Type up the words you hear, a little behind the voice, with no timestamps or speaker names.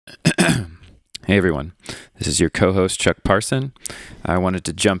Hey everyone, this is your co-host Chuck Parson. I wanted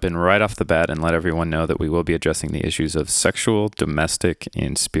to jump in right off the bat and let everyone know that we will be addressing the issues of sexual, domestic,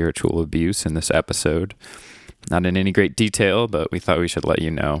 and spiritual abuse in this episode. Not in any great detail, but we thought we should let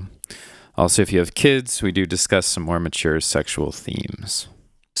you know. Also, if you have kids, we do discuss some more mature sexual themes.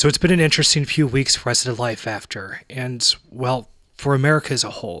 So it's been an interesting few weeks for us in life after, and, well, for America as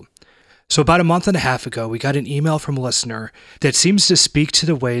a whole. So about a month and a half ago, we got an email from a listener that seems to speak to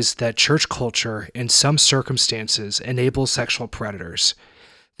the ways that church culture, in some circumstances, enables sexual predators.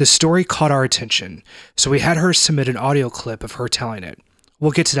 The story caught our attention, so we had her submit an audio clip of her telling it.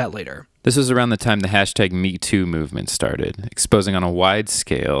 We'll get to that later. This was around the time the hashtag #MeToo movement started, exposing on a wide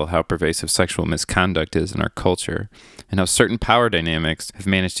scale how pervasive sexual misconduct is in our culture, and how certain power dynamics have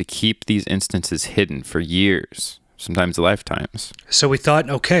managed to keep these instances hidden for years, sometimes lifetimes. So we thought,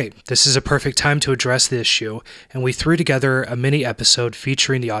 okay, this is a perfect time to address the issue, and we threw together a mini episode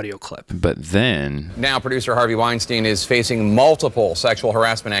featuring the audio clip. But then... Now producer Harvey Weinstein is facing multiple sexual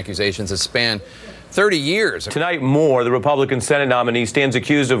harassment accusations that span 30 years. Tonight, Moore, the Republican Senate nominee, stands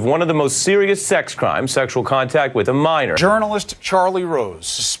accused of one of the most serious sex crimes, sexual contact with a minor. Journalist Charlie Rose,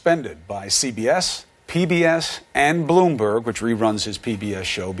 suspended by CBS, PBS, and Bloomberg, which reruns his PBS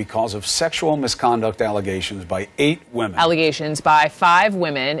show, because of sexual misconduct allegations by 8 women. Allegations by 5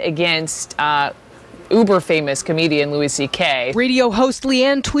 women against uber-famous comedian Louis C.K. Radio host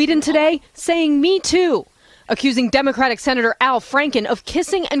Leanne tweeted today saying, "Me too," accusing Democratic Senator Al Franken of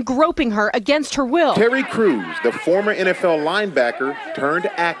kissing and groping her against her will. Terry Crews, the former NFL linebacker turned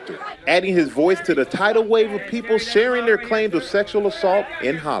actor, adding his voice to the tidal wave of people sharing their claims of sexual assault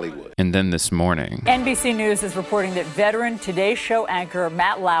in Hollywood. And then this morning... NBC News is reporting that veteran Today Show anchor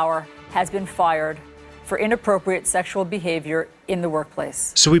Matt Lauer has been fired for inappropriate sexual behavior in the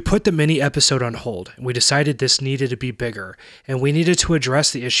workplace. So we put the mini episode on hold, and we decided this needed to be bigger, and we needed to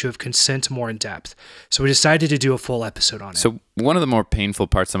address the issue of consent more in depth. So we decided to do a full episode on it. So one of the more painful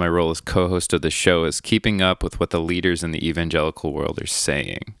parts of my role as co-host of the show is keeping up with what the leaders in the evangelical world are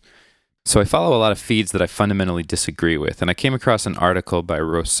saying. So I follow a lot of feeds that I fundamentally disagree with, and I came across an article by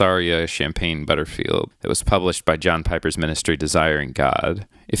Rosaria Champagne Butterfield that was published by John Piper's ministry, Desiring God.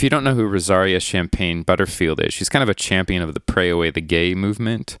 If you don't know who Rosaria Champagne Butterfield is, she's kind of a champion of the Pray Away the Gay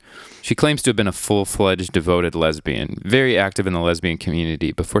movement. She claims to have been a full-fledged, devoted lesbian, very active in the lesbian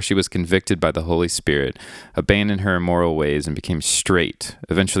community before she was convicted by the Holy Spirit, abandoned her immoral ways, and became straight,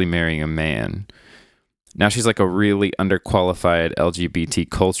 eventually marrying a man. Now she's like a really underqualified LGBT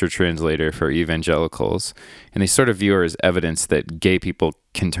culture translator for evangelicals, and they sort of view her as evidence that gay people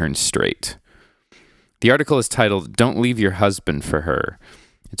can turn straight. The article is titled, "Don't Leave Your Husband for Her."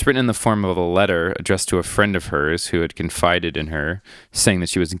 It's written in the form of a letter addressed to a friend of hers who had confided in her, saying that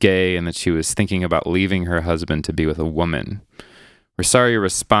she was gay and that she was thinking about leaving her husband to be with a woman. Rosaria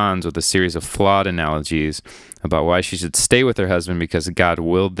responds with a series of flawed analogies about why she should stay with her husband because God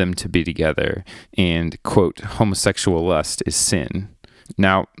willed them to be together, and, quote, homosexual lust is sin.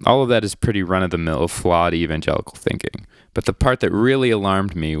 Now, all of that is pretty run-of-the-mill, flawed evangelical thinking. But the part that really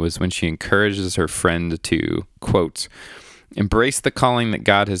alarmed me was when she encourages her friend to, quote, embrace the calling that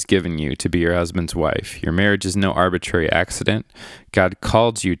God has given you to be your husband's wife. Your marriage is no arbitrary accident. God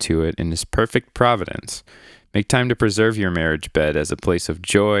called you to it in his perfect providence. Make time to preserve your marriage bed as a place of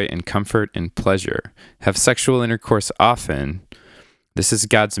joy and comfort and pleasure. Have sexual intercourse often. This is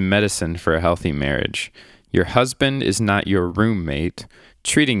God's medicine for a healthy marriage. Your husband is not your roommate.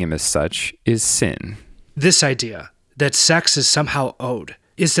 Treating him as such is sin. This idea that sex is somehow owed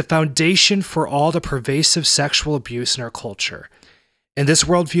is the foundation for all the pervasive sexual abuse in our culture. In this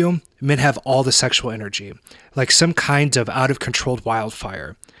worldview, men have all the sexual energy, like some kind of out-of-controlled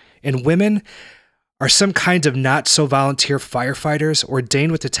wildfire. And women are some kind of not-so-volunteer firefighters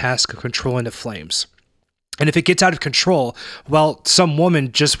ordained with the task of controlling the flames. And if it gets out of control, well, some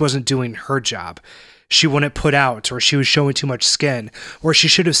woman just wasn't doing her job. She wouldn't put out, or she was showing too much skin, or she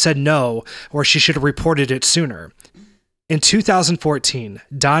should have said no, or she should have reported it sooner. In 2014,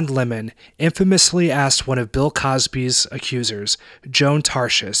 Don Lemon infamously asked one of Bill Cosby's accusers, Joan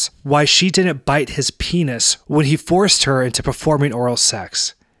Tarshis, why she didn't bite his penis when he forced her into performing oral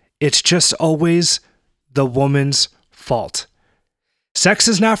sex. It's just always the woman's fault. Sex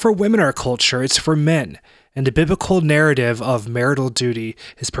is not for women in our culture, it's for men, and the biblical narrative of marital duty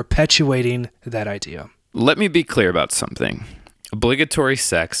is perpetuating that idea. Let me be clear about something. Obligatory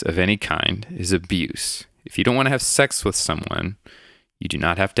sex of any kind is abuse. If you don't want to have sex with someone, you do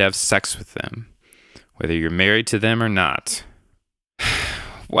not have to have sex with them, whether you're married to them or not.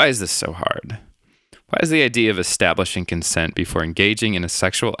 Why is this so hard? Why is the idea of establishing consent before engaging in a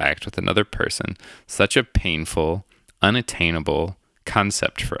sexual act with another person such a painful, unattainable,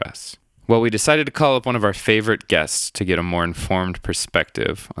 concept for us? Well, we decided to call up one of our favorite guests to get a more informed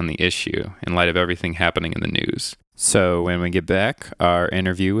perspective on the issue in light of everything happening in the news. So when we get back, our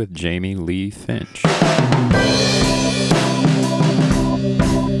interview with Jamie Lee Finch.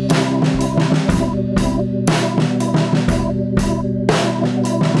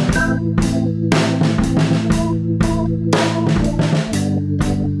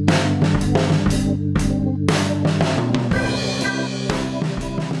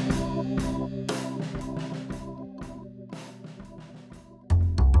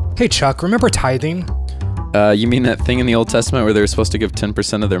 Hey, Chuck, remember tithing? You mean that thing in the Old Testament where they were supposed to give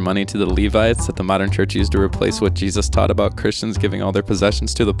 10% of their money to the Levites that the modern church used to replace what Jesus taught about Christians giving all their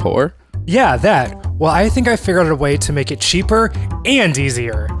possessions to the poor? Yeah, that. Well, I think I figured out a way to make it cheaper and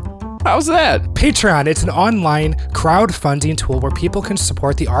easier. How's that? Patreon. It's an online crowdfunding tool where people can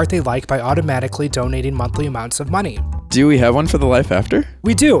support the art they like by automatically donating monthly amounts of money. Do we have one for the Life After?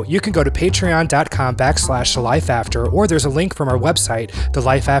 We do. You can go to patreon.com/thelifeafter, or there's a link from our website,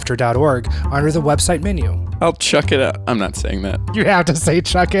 thelifeafter.org, under the website menu. I'll chuck it out. I'm not saying that. You have to say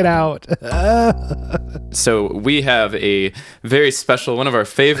chuck it out. So we have a very special, one of our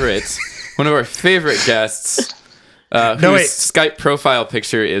favorite guests, whose Skype profile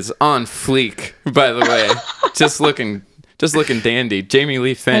picture is on fleek, by the way. Just looking dandy. Jamie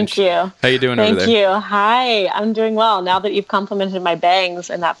Lee Finch. Thank you. How you doing over there? Thank you. Hi, I'm doing well. Now that you've complimented my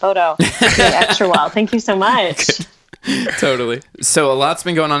bangs in that photo, I'm doing extra well. Thank you so much. Totally. So a lot's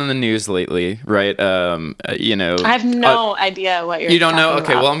been going on in the news lately, right? I have no idea what you're You don't know?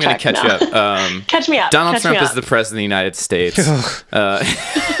 Okay, about, well, I'm going to catch you up. Catch me up. Donald Trump is the president of the United States.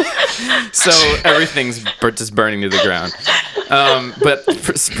 So everything's just burning to the ground. But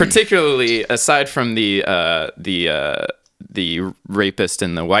particularly, aside from the rapist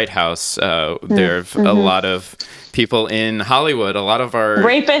in the White House, there are a lot of people in Hollywood, a lot of our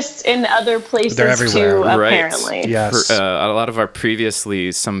rapists in other places too, apparently. Right. Yes. A lot of our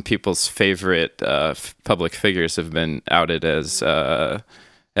previously some people's favorite public figures have been outed as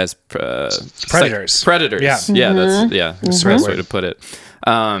predators. Predators. Yeah. Yeah, that's the best way to put it.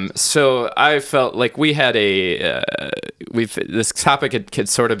 So I felt like we had this topic had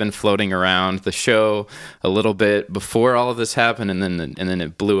sort of been floating around the show a little bit before all of this happened, and then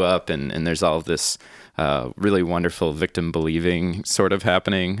it blew up, and there's all of this really wonderful victim believing sort of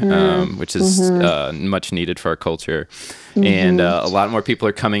happening, which is much needed for our culture. And a lot more people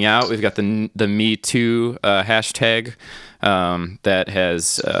are coming out. We've got the Me Too hashtag that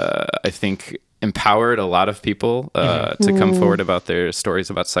has, I think, empowered a lot of people to come forward about their stories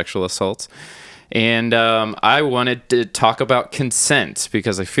about sexual assault. And I wanted to talk about consent,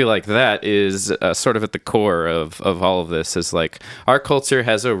 because I feel like that is sort of at the core of all of this. Is like our culture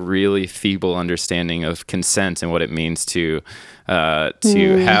has a really feeble understanding of consent and what it means to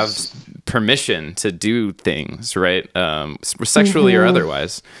have permission to do things, right? Sexually or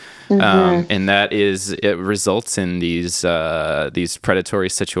otherwise. And that is, it results in these predatory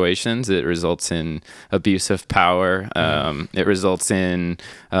situations. It results in abuse of power. It results in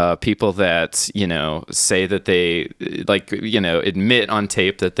people that, say that they admit on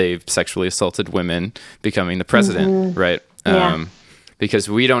tape that they've sexually assaulted women becoming the president, right? Because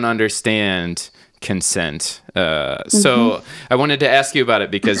we don't understand consent. So I wanted to ask you about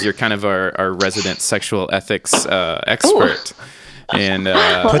it because you're kind of our resident sexual ethics expert. Ooh. And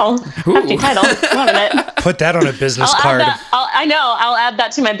hefty title. Love it. Put that on a business card. I'll add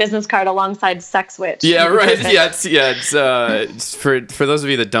that to my business card alongside Sex Witch. Yeah, right. It's for those of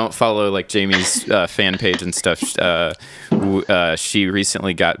you that don't follow like Jamie's fan page and stuff. She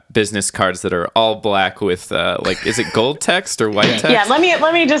recently got business cards that are all black with is it gold text or white text? Yeah,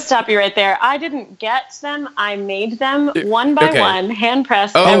 let me just stop you right there. I didn't get them. I made them one by one, hand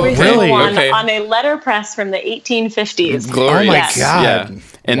pressed every single one on a letterpress from the 1850s. Glorious. Oh my God. Yeah.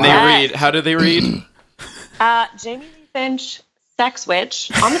 And they read, how do they read? Jamie Lee Finch, Sex Witch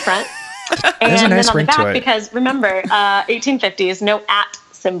on the front. There's a nice then on ring the back, to it. because remember, 1850s, no @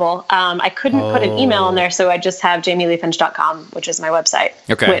 symbol. I couldn't put an email in there, so I just have jamieleefinch.com, which is my website.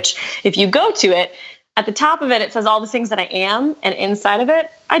 Okay. Which, if you go to it, at the top of it says all the things that I am, and inside of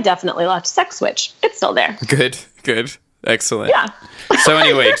it, I definitely left Sex Witch. It's still there. Good. Excellent. Yeah. So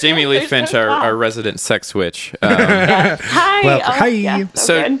anyway, Jamie Lee Finch, our resident sex witch. Hi. Hi. Yeah,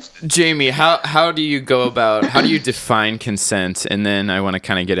 So good. Jamie, how do you define consent? And then I want to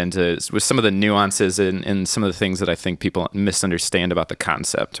kind of get into with some of the nuances and some of the things that I think people misunderstand about the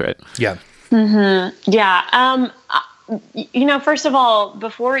concept, right? Yeah. Yeah. First of all,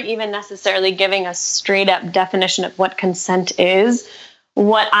 before even necessarily giving a straight up definition of what consent is,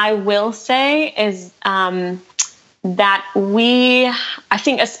 what I will say is that I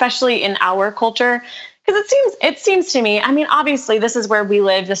think especially in our culture, because it seems to me, I mean, obviously this is where we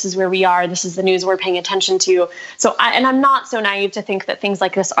live, this is where we are, this is the news we're paying attention to. So I'm not so naive to think that things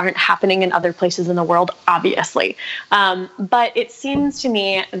like this aren't happening in other places in the world, obviously. But it seems to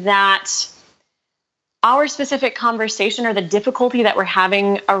me that our specific conversation, or the difficulty that we're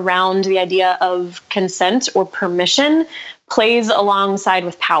having around the idea of consent or permission, plays alongside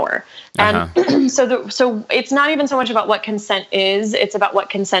with power. And so it's not even so much about what consent is, it's about what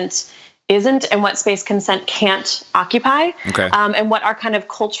consent isn't and what space consent can't occupy. And what our kind of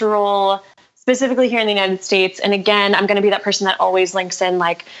cultural, specifically here in the United States, and again, I'm going to be that person that always links in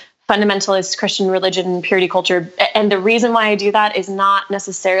like fundamentalist Christian religion, purity culture. And the reason why I do that is not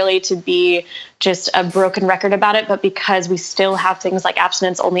necessarily to be just a broken record about it, but because we still have things like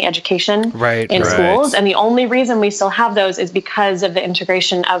abstinence-only education in schools. And the only reason we still have those is because of the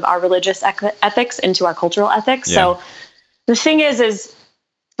integration of our religious ethics into our cultural ethics. So the thing is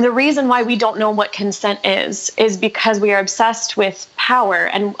the reason why we don't know what consent is because we are obsessed with power,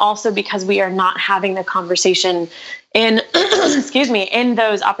 and also because we are not having the conversation in, in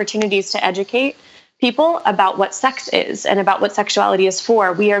those opportunities to educate people about what sex is and about what sexuality is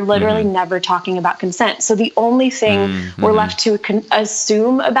for. We are literally never talking about consent. So the only thing we're left to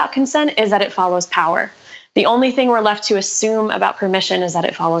assume about consent is that it follows power. The only thing we're left to assume about permission is that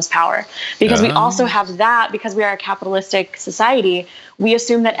it follows power. Because we also have that, because we are a capitalistic society, we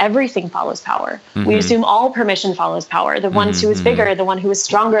assume that everything follows power. We assume all permission follows power. The one who is bigger, the one who is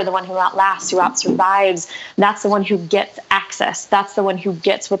stronger, the one who outlasts, who outsurvives, that's the one who gets access. That's the one who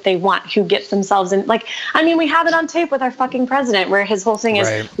gets what they want, who gets themselves in. Like, I mean, we have it on tape with our fucking president, where his whole thing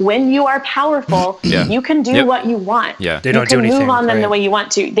is, when you are powerful, you can do what you want. They don't do anything. You can move on them the way you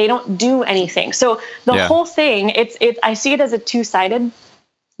want to. They don't do anything. So the whole thing, I see it as a two-sided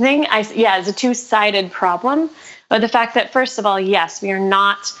thing. It's a two-sided problem. But the fact that, first of all, yes, we are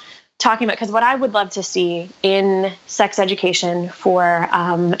not talking about, because what I would love to see in sex education for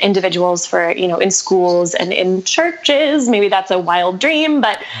individuals, for, in schools and in churches, maybe that's a wild dream,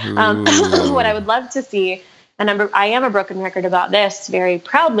 but what I would love to see, and I am a broken record about this very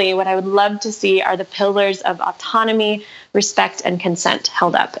proudly, what I would love to see are the pillars of autonomy, respect, and consent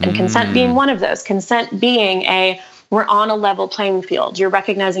held up. And consent being one of those. Consent being we're on a level playing field. You're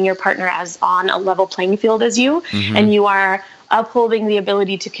recognizing your partner as on a level playing field as you, and you are upholding the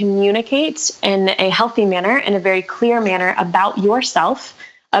ability to communicate in a healthy manner, in a very clear manner, about yourself,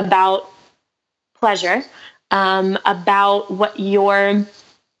 about pleasure, about what your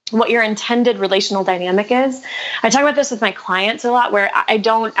intended relational dynamic is. I talk about this with my clients a lot, where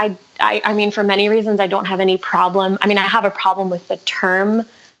I mean, for many reasons, I don't have any problem. I mean, I have a problem with the term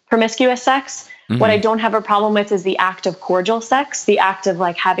promiscuous sex. What I don't have a problem with is the act of cordial sex, the act of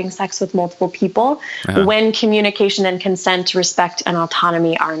like having sex with multiple people, when communication and consent, respect, and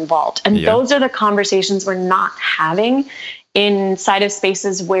autonomy are involved. And those are the conversations we're not having inside of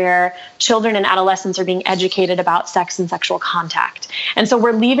spaces where children and adolescents are being educated about sex and sexual contact. And so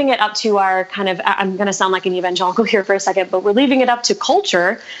we're leaving it up to our kind of, I'm going to sound like an evangelical here for a second, but we're leaving it up to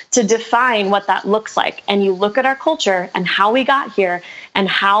culture to define what that looks like. And you look at our culture and how we got here and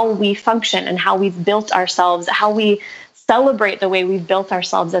how we function and how we've built ourselves, how we celebrate the way we've built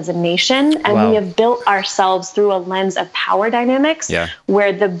ourselves as a nation. And we have built ourselves through a lens of power dynamics,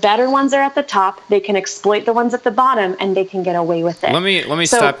 where the better ones are at the top, they can exploit the ones at the bottom, and they can get away with it. Let me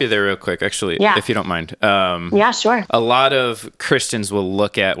stop you there real quick, actually, if you don't mind. Sure. A lot of Christians will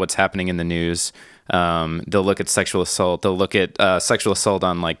look at what's happening in the news. They'll look at sexual assault. They'll look at sexual assault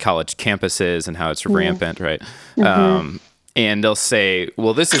on like college campuses and how it's rampant, right? And they'll say,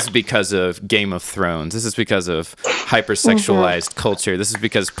 well, this is because of Game of Thrones. This is because of hypersexualized culture. This is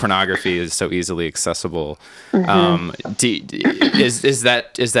because pornography is so easily accessible. Is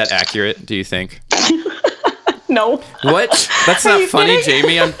that accurate, do you think? No. What? That's not funny,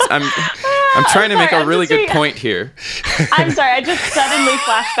 Jamie. I'm trying to make a really good point here. I'm sorry. I just suddenly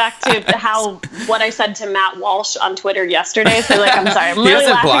flashed back to what I said to Matt Walsh on Twitter yesterday. So I'm sorry. I'm really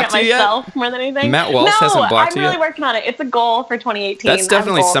laughing at myself more than anything. Matt Walsh hasn't blocked you yet? I'm really working on it. It's a goal for 2018. That's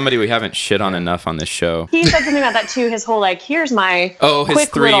definitely somebody we haven't shit on enough on this show. He said something about that too. His whole here's my his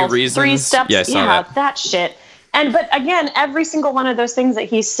three steps. Yeah, I saw that shit. But again, every single one of those things that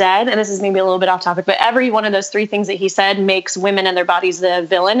he said, and this is maybe a little bit off topic, but every one of those three things that he said makes women and their bodies the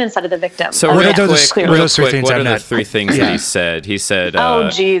villain instead of the victim. So what are the three things that he said? He said,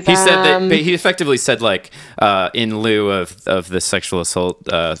 geez. He said that he effectively said in lieu of the sexual assault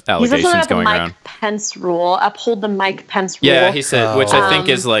allegations going around. Pence rule, uphold the Mike Pence rule. Yeah, he said, which I think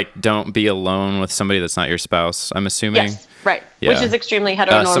is don't be alone with somebody that's not your spouse, I'm assuming. Yes. Right. Yeah. Which is extremely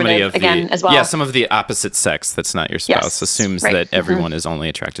heteronormative as well. Yeah, some of the opposite sex that's not your spouse assumes that everyone is only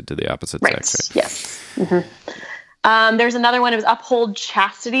attracted to the opposite sex. Right? Yes. There's another one. It was uphold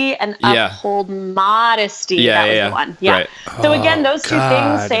chastity and uphold modesty. That was the one. Yeah. Right. So again, those two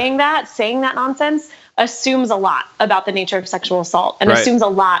things, saying that nonsense assumes a lot about the nature of sexual assault and assumes a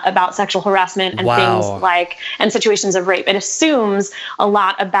lot about sexual harassment and things like, and situations of rape. It assumes a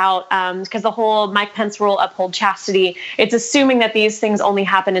lot about, because the whole Mike Pence rule, uphold chastity, it's assuming that these things only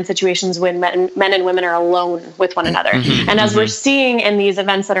happen in situations when men and women are alone with one another. And as we're seeing in these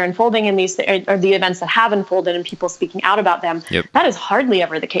events that are unfolding in these, or the events that have unfolded and people speaking out about them, that is hardly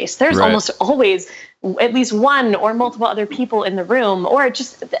ever the case. There's almost always at least one or multiple other people in the room, or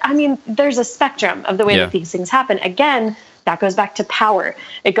just, I mean, there's a spectrum of the way that these things happen. Again, that goes back to power.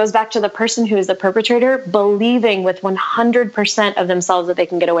 It goes back to the person who is the perpetrator believing with 100% of themselves that they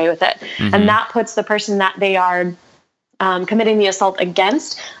can get away with it. And that puts the person that they are committing the assault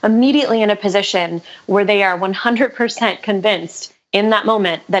against immediately in a position where they are 100% convinced in that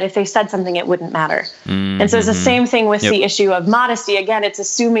moment that if they said something, it wouldn't matter. And so it's the same thing with the issue of modesty. Again, it's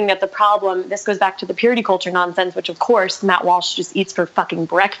assuming that the problem, this goes back to the purity culture nonsense, which of course Matt Walsh just eats for fucking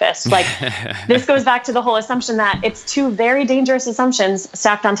breakfast. Like this goes back to the whole assumption that it's two very dangerous assumptions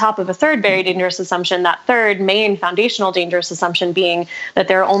stacked on top of a third very dangerous assumption, that third main foundational dangerous assumption being that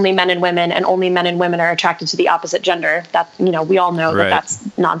there are only men and women and only men and women are attracted to the opposite gender. That, you know, we all know that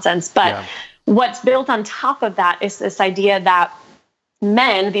that's nonsense. But what's built on top of that is this idea that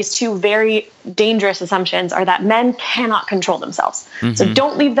men, these two very dangerous assumptions are that men cannot control themselves. So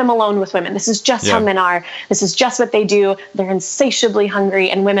don't leave them alone with women. This is just how men are. This is just what they do. They're insatiably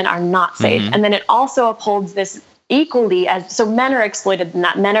hungry and women are not safe. And then it also upholds this equally as, so men are exploited in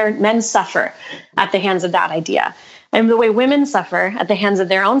that. Men suffer at the hands of that idea. And the way women suffer at the hands of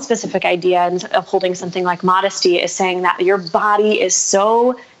their own specific idea and upholding something like modesty is saying that your body is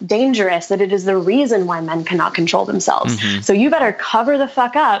so dangerous that it is the reason why men cannot control themselves. So you better cover the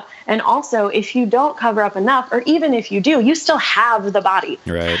fuck up. And also, if you don't cover up enough, or even if you do, you still have the body.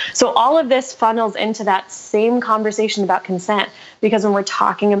 Right. So all of this funnels into that same conversation about consent, because when we're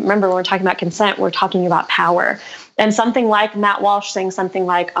talking about consent, we're talking about power. And something like Matt Walsh saying something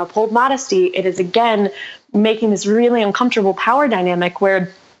like uphold modesty, it is again making this really uncomfortable power dynamic where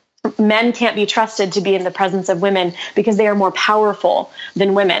men can't be trusted to be in the presence of women because they are more powerful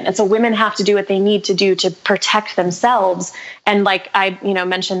than women. And so women have to do what they need to do to protect themselves. And like I,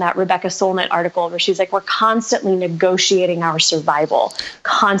 mentioned that Rebecca Solnit article where she's like, we're constantly negotiating our survival,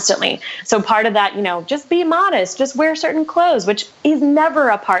 constantly. So part of that, just be modest, just wear certain clothes, which is never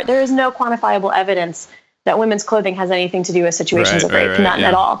a part. There is no quantifiable evidence that women's clothing has anything to do with situations of rape, none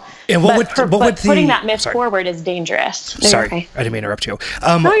at all. And putting that myth forward is dangerous. Sorry, I didn't mean to interrupt you.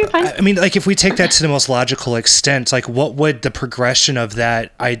 No, you're fine. I mean, like if we take that to the most logical extent, like what would the progression of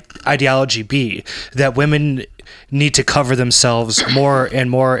that ideology be? That women need to cover themselves more and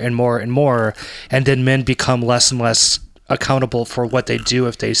more and more and more, and then men become less and less accountable for what they do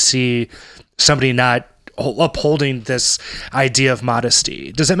if they see somebody not upholding this idea of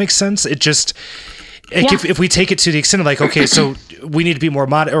modesty. Does that make sense? It just... If we take it to the extent of like, okay, so we need to be more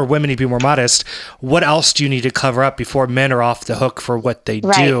modest, or women need to be more modest, what else do you need to cover up before men are off the hook for what they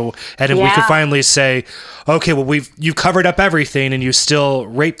do? And if we could finally say, okay, well, you've covered up everything and you still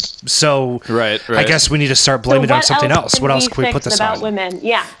rape, so I guess we need to start blaming it on something else. What else can we put this on? Women?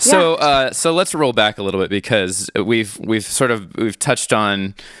 So let's roll back a little bit, because we've touched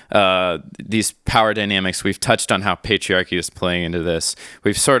on these power dynamics. We've touched on how patriarchy is playing into this.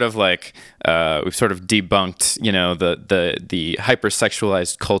 We've sort of debunked, the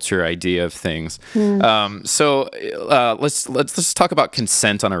hypersexualized culture idea of things. So let's talk about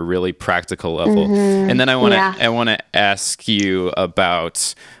consent on a really practical level, and then I want to ask you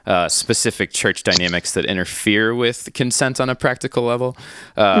about specific church dynamics that interfere with consent on a practical level.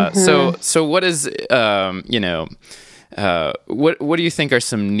 So what is what do you think are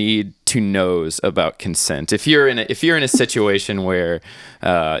some need to knows about consent? If you're in a situation where you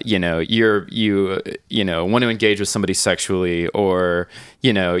want to engage with somebody sexually, or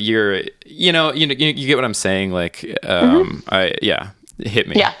you get what I'm saying, like hit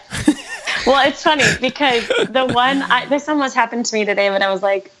me. Yeah. Well, it's funny because this almost happened to me today, but I was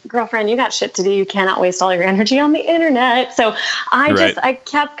like, girlfriend, you got shit to do. You cannot waste all your energy on the internet. So I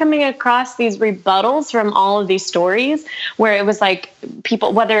kept coming across these rebuttals from all of these stories where it was like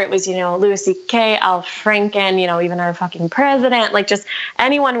people, whether it was, Louis C.K., Al Franken, even our fucking president, like just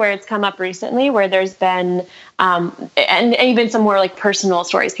anyone where it's come up recently where there's been and even some more like personal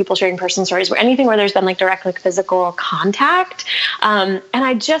stories, people sharing personal stories, where anything where there's been like direct like physical contact. And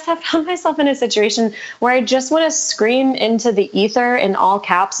I just have found myself in a situation where I just want to scream into the ether in all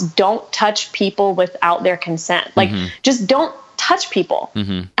caps, don't touch people without their consent. Like, just don't touch people.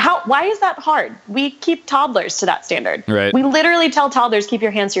 Why is that hard? We keep toddlers to that standard. Right. We literally tell toddlers, keep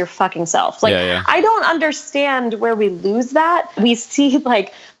your hands to your fucking self. Like, I don't understand where we lose that. We see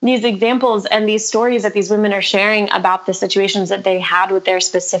like these examples and these stories that these women are sharing about the situations that they had with their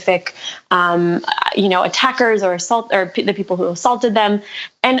specific, attackers or the people who assaulted them.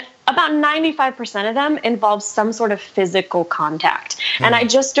 And about 95% of them involve some sort of physical contact. And I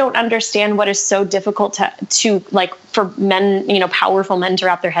just don't understand what is so difficult to like for men, powerful men to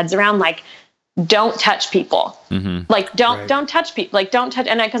wrap their heads around, like, don't touch people. Like, don't touch people. Like, don't touch.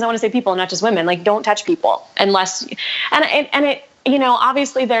 And because I want to say people, not just women, like, don't touch people unless, and it,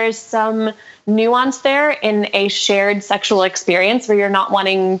 obviously there is some nuance there in a shared sexual experience where you're not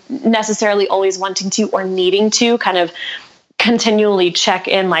necessarily always wanting to or needing to kind of continually check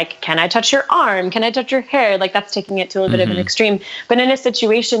in, like, can I touch your arm? Can I touch your hair? Like, that's taking it to a little bit of an extreme. But in a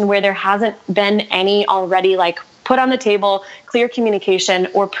situation where there hasn't been any already like put on the table, clear communication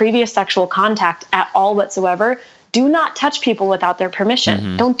or previous sexual contact at all whatsoever, do not touch people without their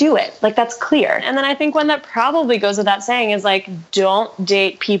permission. Don't do it. Like, that's clear. And then I think one that probably goes without saying is like, don't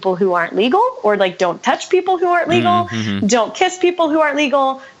date people who aren't legal, or like, don't touch people who aren't legal. Don't kiss people who aren't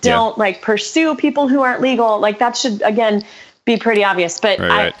legal. Don't like pursue people who aren't legal. Like, that should, again, be pretty obvious. But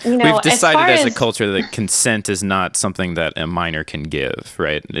right. We've decided as a culture that consent is not something that a minor can give,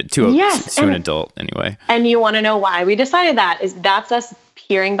 right? To an adult anyway. And you want to know why we decided that? That's us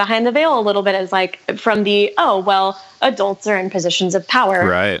peering behind the veil a little bit, as like from the, adults are in positions of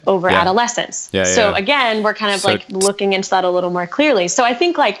power over adolescents. So again, we're kind of like looking into that a little more clearly. So I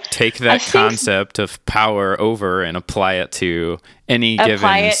think like take that concept of power over and apply it to any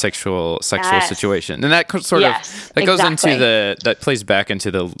given sexual situation. And that sort of that goes into that plays back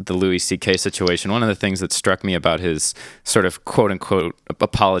into the Louis C.K. situation. One of the things that struck me about his sort of quote unquote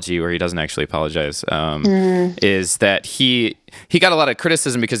apology, where he doesn't actually apologize, is that he got a lot of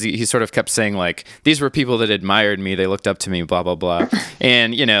criticism because he sort of kept saying like, these were people that admired me, they looked up to me, blah blah blah.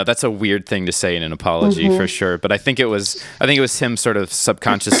 And that's a weird thing to say in an apology for sure. But I think it was him sort of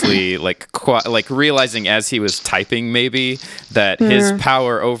subconsciously like realizing as he was typing maybe that his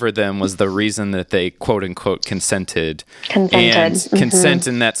power over them was the reason that they quote unquote consented. And consent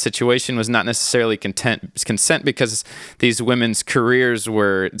in that situation was not necessarily consent because these women's careers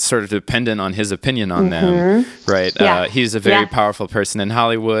were sort of dependent on his opinion on them, right? He's a very powerful person in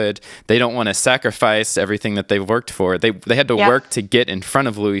Hollywood. They don't want to sacrifice everything that they've worked for. They had to work to get in front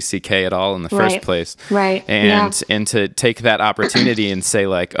of Louis C.K. at all in the first place. And to take that opportunity and say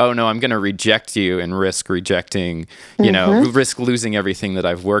like, oh no, I'm going to reject you and risk rejecting, risk losing everything that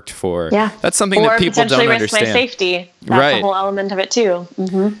I've worked for. That's something that people don't understand. Or potentially risk my safety. That's the whole element of it too.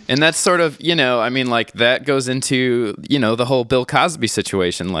 And that's sort of, like that goes into, the whole Bill Cosby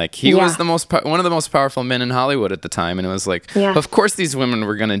situation. Like he was one of the most powerful men in Hollywood at the time. And it was like, of course these women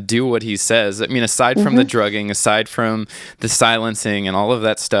were going to do what he says. I mean, aside from the drugging, aside from the silencing and all of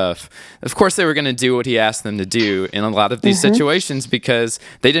that stuff, of course they were going to do what he asked them to do in a lot of these situations because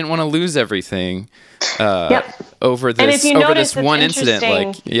they didn't want to lose everything over this one incident.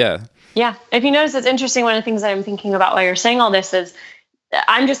 Like, if you notice, it's interesting. One of the things that I'm thinking about while you're saying all this is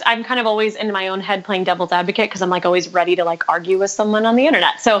I'm kind of always in my own head playing devil's advocate because I'm like always ready to like argue with someone on the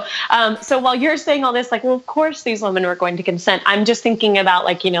internet. So while you're saying all this, like, well, of course these women were going to consent. I'm just thinking about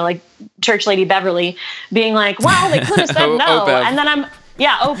like, like Church Lady Beverly being like, wow, they could have said no. And then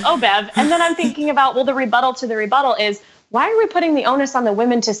Bev. And then I'm thinking about, well, the rebuttal to the rebuttal is, why are we putting the onus on the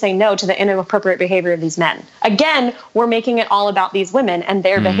women to say no to the inappropriate behavior of these men? Again, we're making it all about these women and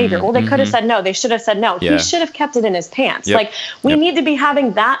their behavior. Well, they could have said no. They should have said no. He should have kept it in his pants. Like, we need to be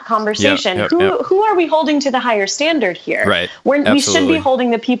having that conversation. Who are we holding to the higher standard here? Right. We should be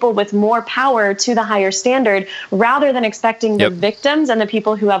holding the people with more power to the higher standard rather than expecting the victims and the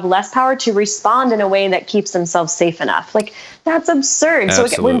people who have less power to respond in a way that keeps themselves safe enough. Like, that's absurd. So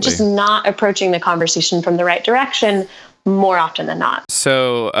we're just not approaching the conversation from the right direction more often than not.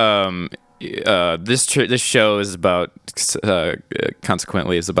 So this show is about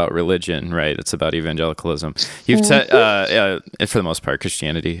consequently is about religion, right? It's about evangelicalism. You've said for the most part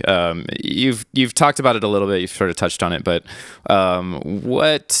Christianity. You've talked about it a little bit. You've sort of touched on it, but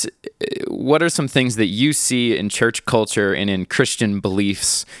what are some things that you see in church culture and in Christian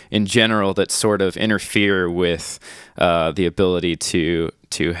beliefs in general that sort of interfere with the ability to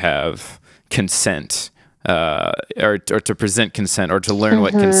have consent or to present consent or to learn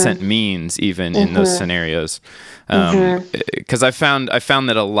what consent means, even in those scenarios. Because I found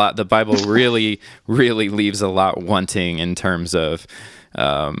that the Bible really leaves a lot wanting in terms of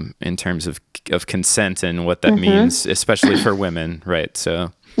consent and what that means, especially for women, right?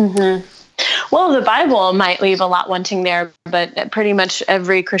 So. Well, the Bible might leave a lot wanting there, but pretty much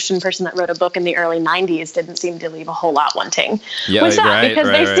every Christian person that wrote a book in the early 90s didn't seem to leave a whole lot wanting. Because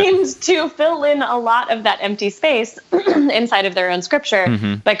they seemed to fill in a lot of that empty space inside of their own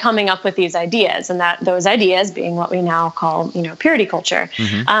scripture by coming up with these ideas, and that those ideas being what we now call, purity culture.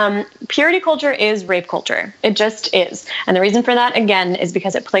 Purity culture is rape culture. It just is. And the reason for that, again, is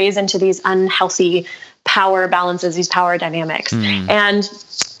because it plays into these unhealthy power balances, these power dynamics. And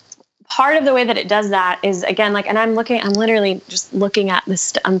part of the way that it does that is, again, and I'm literally just looking at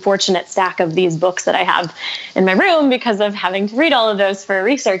this unfortunate stack of these books that I have in my room because of having to read all of those for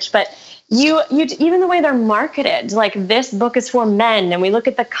research. But you even the way they're marketed, like this book is for men, and we look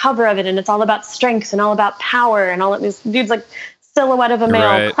at the cover of it and it's all about strength and all about power and all of this dude's like silhouette of a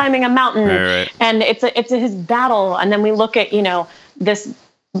male climbing a mountain, and it's his battle. And then we look at, this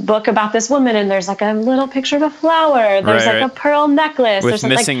book about this woman, and there's like a little picture of a flower. There's a pearl necklace. With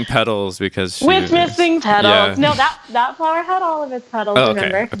missing petals missing petals. No, that flower had all of its petals.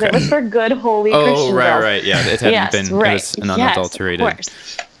 Remember, because it was for good, holy Christian girls. Right. Yeah, it hadn't been. It was an unadulterated. Of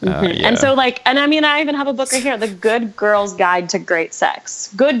course. And so I even have a book right here, The Good Girl's Guide to Great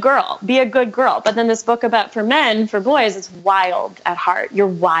Sex. Good girl, be a good girl. But then this book for boys, it's wild at heart. You're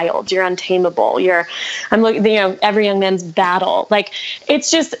wild. You're untamable. Every young man's battle.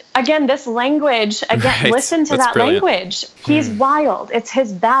 It's just, again, this language, listen to that brilliant language. He's wild. It's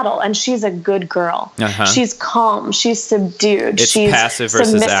his battle. And she's a good girl. She's calm. She's subdued. She's passive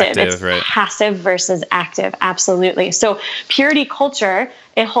versus submissive. active, it's passive versus active. Absolutely. So purity culture,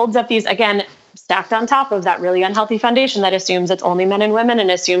 it holds up these, again, stacked on top of that really unhealthy foundation that assumes it's only men and women and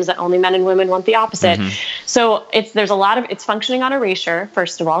assumes that only men and women want the opposite. So it's functioning on erasure,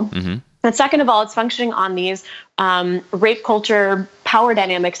 first of all. And second of all, it's functioning on these rape culture power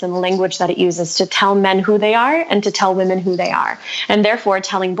dynamics and the language that it uses to tell men who they are and to tell women who they are, and therefore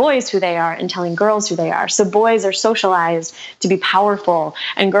telling boys who they are and telling girls who they are. So boys are socialized to be powerful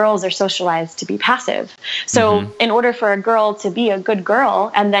and girls are socialized to be passive. So in order for a girl to be a good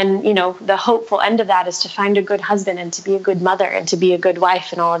girl, and then, the hopeful end of that is to find a good husband and to be a good mother and to be a good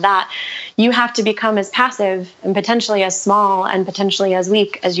wife and all of that, you have to become as passive and potentially as small and potentially as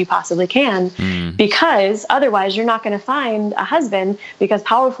weak as you possibly can, because otherwise you're not going to find a husband, because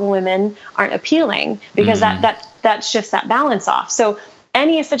powerful women aren't appealing, because that shifts that balance off. So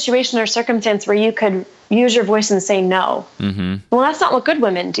any situation or circumstance where you could use your voice and say no, well, that's not what good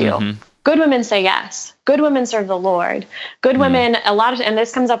women do. Good women say yes. Good women serve the Lord. Good women, and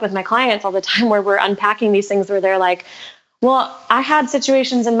this comes up with my clients all the time, where we're unpacking these things where they're like, well, I had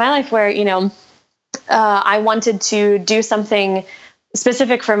situations in my life where, I wanted to do something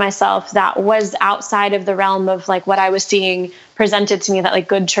specific for myself that was outside of the realm of what I was seeing presented to me that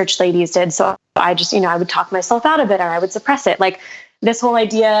good church ladies did. So I just, I would talk myself out of it, or I would suppress it. This whole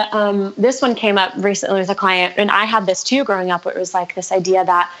idea, this one came up recently with a client, and I had this too growing up, where it was this idea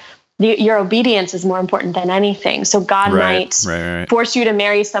that your obedience is more important than anything. So God might force you to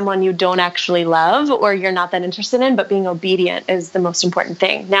marry someone you don't actually love or you're not that interested in, but being obedient is the most important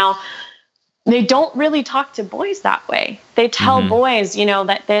thing. Now, they don't really talk to boys that way. They tell boys,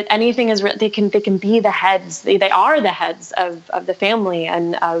 that anything is they can be the heads. They are the heads of the family,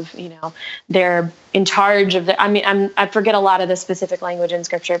 and of they're in charge of I forget a lot of the specific language in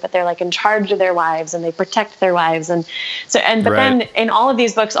scripture, but they're in charge of their wives and they protect their wives, and so then in all of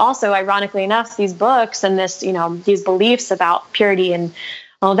these books, also ironically enough, these books and this these beliefs about purity and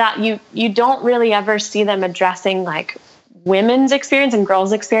all that, you don't really ever see them addressing women's experience and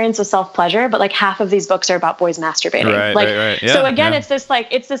girls' experience with self-pleasure, but half of these books are about boys masturbating. Yeah, so again, it's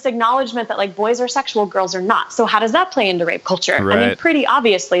this acknowledgement that boys are sexual, girls are not. So how does that play into rape culture? I mean, pretty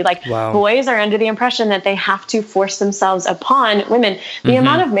obviously, boys are under the impression that they have to force themselves upon women. The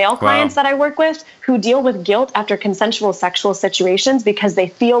amount of male clients that I work with who deal with guilt after consensual sexual situations because they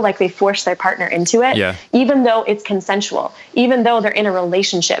feel like they forced their partner into it, even though it's consensual, even though they're in a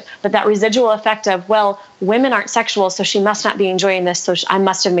relationship, but that residual effect of, well, women aren't sexual, so she must not be enjoying this, so I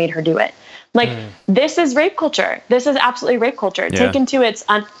must have made her do it. This is rape culture. This is absolutely rape culture. Taken to its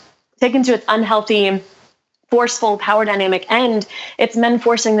unhealthy, forceful power dynamic end, it's men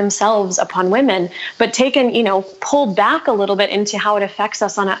forcing themselves upon women, but taken, pulled back a little bit into how it affects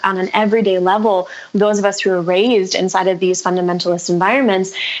us on an everyday level. Those of us who are raised inside of these fundamentalist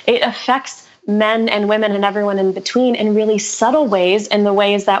environments, it affects men and women and everyone in between in really subtle ways, in the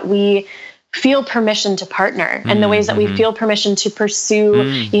ways that we feel permission to partner, and the ways that we feel permission to pursue,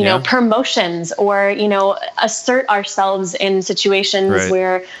 you know, promotions, or, you know, assert ourselves in situations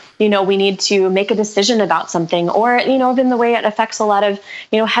where, you know, we need to make a decision about something, or, you know, even the way it affects a lot of,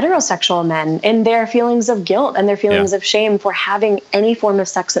 you know, heterosexual men and their feelings of guilt and their feelings of shame for having any form of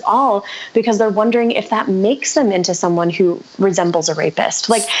sex at all, because they're wondering if that makes them into someone who resembles a rapist.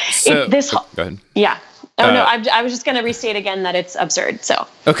 Like, go ahead. Yeah. Oh, no, I was just going to restate again that it's absurd. So.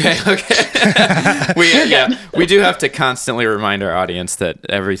 Okay. We do have to constantly remind our audience that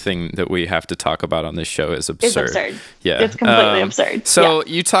everything that we have to talk about on this show is absurd. It's absurd. Yeah. It's completely absurd. So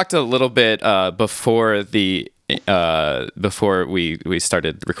you talked a little bit before we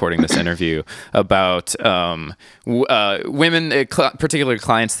started recording this interview about women, particular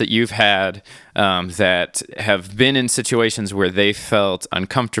clients that you've had that have been in situations where they felt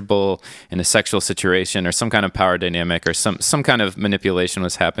uncomfortable in a sexual situation, or some kind of power dynamic, or some kind of manipulation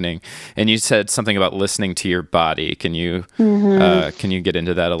was happening. And you said something about listening to your body. Can you get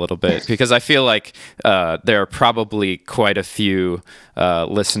into that a little bit? Because I feel like there are probably quite a few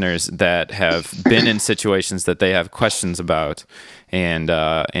listeners that have been in situations that they have questions about, and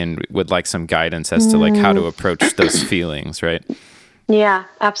would like some guidance as to like how to approach those feelings, right? Yeah,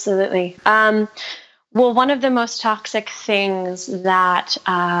 absolutely. Well, one of the most toxic things that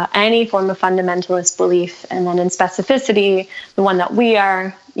any form of fundamentalist belief, and then in specificity, the one that we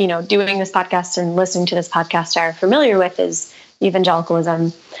are, you know, doing this podcast and listening to this podcast are familiar with, is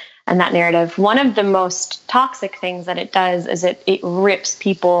evangelicalism and that narrative. One of the most toxic things that it does is it rips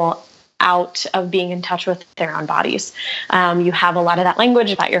people out of being in touch with their own bodies. You have a lot of that language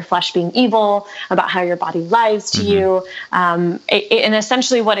about your flesh being evil, about how your body lies to you. And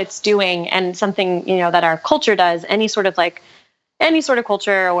essentially what it's doing, and something, you know, that our culture does, any sort of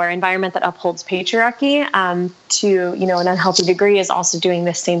culture or environment that upholds patriarchy to, you know, an unhealthy degree, is also doing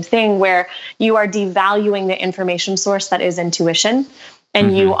the same thing, where you are devaluing the information source that is intuition.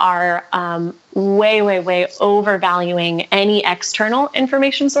 And you are way, way, way overvaluing any external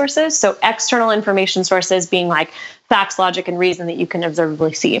information sources. So external information sources being like facts, logic, and reason that you can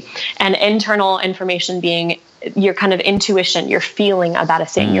observably see. And internal information being your kind of intuition, your feeling about a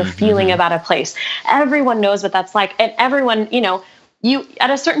thing, your feeling about a place. Everyone knows what that's like. And everyone, you know, you at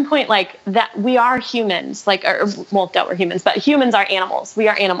a certain point, like that, we are humans, like, that we're humans, but humans are animals. We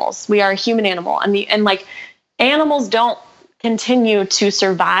are animals. We are a human animal. And like animals don't continue to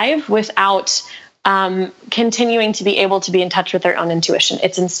survive without continuing to be able to be in touch with their own intuition.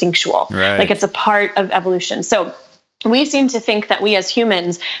 It's instinctual. Right. Like, it's a part of evolution. So we seem to think that we as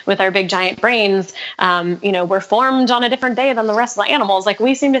humans, with our big giant brains, you know, we're formed on a different day than the rest of the animals. Like,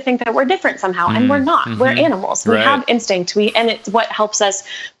 we seem to think that we're different somehow, and we're not. We're animals. We have instinct. And it's what helps us,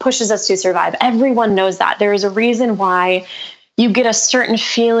 pushes us to survive. Everyone knows that. There is a reason why you get a certain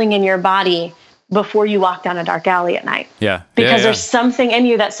feeling in your body before you walk down a dark alley at night. Yeah. Because there's something in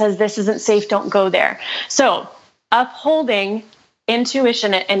you that says, this isn't safe, don't go there. So upholding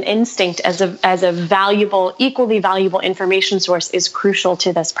intuition and instinct as a valuable, equally valuable information source is crucial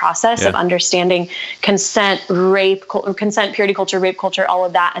to this process of understanding consent, purity culture, rape culture, all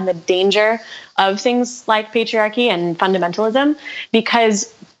of that, and the danger of things like patriarchy and fundamentalism.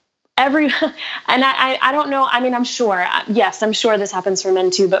 Because I don't know, I mean, I'm sure this happens for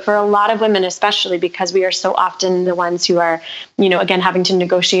men too, but for a lot of women, especially because we are so often the ones who are, you know, again, having to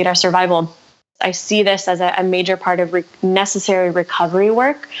negotiate our survival. I see this as a major part of necessary recovery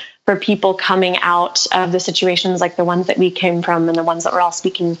work for people coming out of the situations like the ones that we came from, and the ones that we're all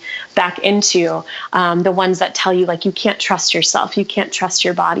speaking back into, the ones that tell you, like, you can't trust yourself, you can't trust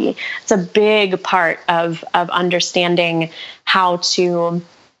your body. It's a big part of understanding how to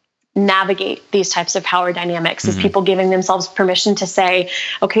navigate these types of power dynamics, is people giving themselves permission to say,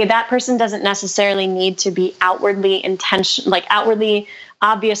 okay, that person doesn't necessarily need to be outwardly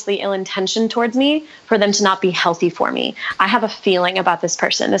obviously ill-intentioned towards me for them to not be healthy for me. I have a feeling about this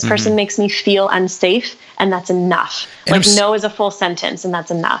person. This person makes me feel unsafe, and that's enough. And like, no is a full sentence, and that's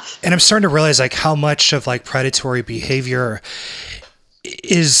enough. And I'm starting to realize, like, how much of like predatory behavior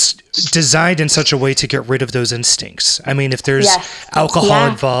is designed in such a way to get rid of those instincts. I mean, if there's alcohol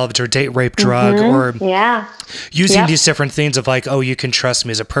involved, or date, rape, drug, or using these different things of like, oh, you can trust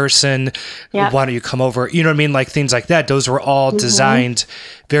me as a person, why don't you come over? You know what I mean? Like, things like that. Those were all designed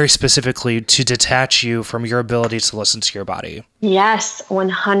very specifically to detach you from your ability to listen to your body. Yes,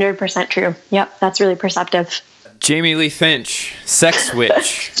 100% true. Yep, that's really perceptive. Jamie Lee Finch, Sex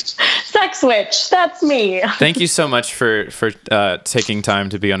Witch. Sex Witch, that's me. Thank you so much for taking time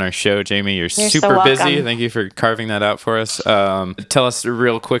to be on our show, Jamie. You're super so busy. Thank you for carving that out for us. Tell us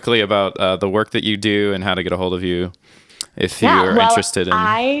real quickly about the work that you do and how to get a hold of you if you are interested in.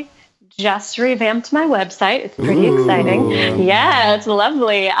 I just revamped my website. It's pretty exciting. Yeah, it's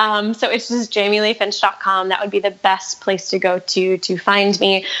lovely. So it's just jamieleefinch.com. That would be the best place to go to find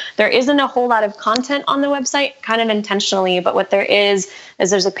me. There isn't a whole lot of content on the website, kind of intentionally, but what there is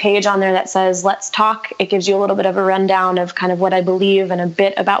there's a page on there that says, let's talk. It gives you a little bit of a rundown of kind of what I believe and a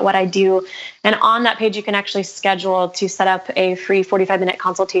bit about what I do. And on that page, you can actually schedule to set up a free 45-minute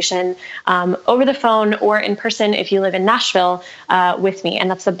consultation over the phone or in person if you live in Nashville with me.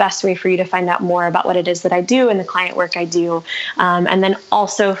 And that's the best way for you to find out more about what it is that I do and the client work I do. And then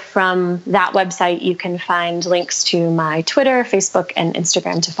also from that website, you can find links to my Twitter, Facebook, and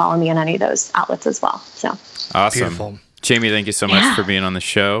Instagram to follow me on any of those outlets as well. So awesome. Beautiful. Jamie, thank you so much for being on the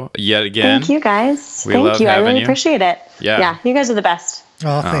show yet again. Thank you, guys. We love Thank you. I really you. appreciate it. Yeah. You guys are the best.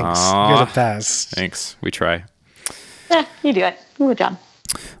 Oh, thanks. Aww. You're the best. Thanks. We try. Yeah, you do it. Good job.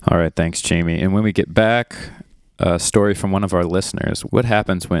 All right. Thanks, Jamie. And when we get back, a story from one of our listeners. What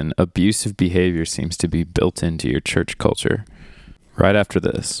happens when abusive behavior seems to be built into your church culture? Right after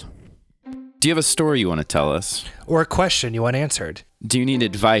this. Do you have a story you want to tell us? Or a question you want answered? Do you need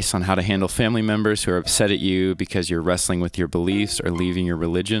advice on how to handle family members who are upset at you because you're wrestling with your beliefs or leaving your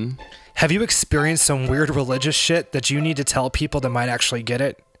religion? Have you experienced some weird religious shit that you need to tell people that might actually get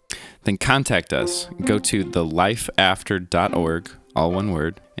it? Then contact us. Go to thelifeafter.org, all one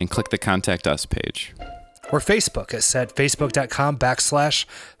word, and click the Contact Us page. Or Facebook us at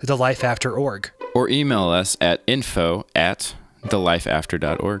facebook.com/thelifeafterorg. Or email us at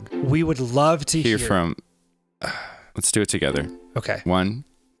info@thelifeafter.org. We would love to hear from... Let's do it together. Okay. 1,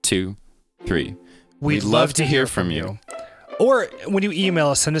 2, 3. We'd love to hear from you. Or when you email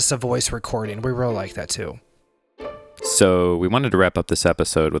us, send us a voice recording. We really like that too. So we wanted to wrap up this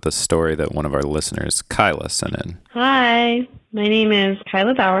episode with a story that one of our listeners, Kyla, sent in. Hi, my name is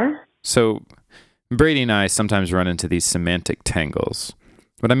Kyla Bauer. So Brady and I sometimes run into these semantic tangles.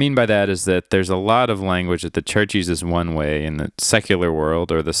 What I mean by that is that there's a lot of language that the church uses one way and the secular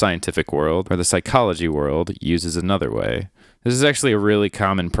world or the scientific world or the psychology world uses another way. This is actually a really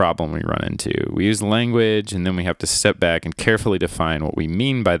common problem we run into. We use language and then we have to step back and carefully define what we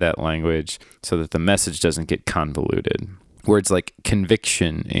mean by that language so that the message doesn't get convoluted. Words like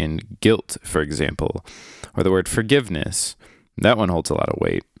conviction and guilt, for example, or the word forgiveness, that one holds a lot of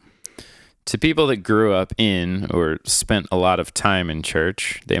weight. To people that grew up in or spent a lot of time in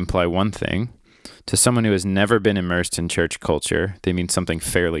church, they imply one thing. To someone who has never been immersed in church culture, they mean something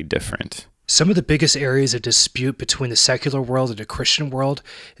fairly different. Some of the biggest areas of dispute between the secular world and the Christian world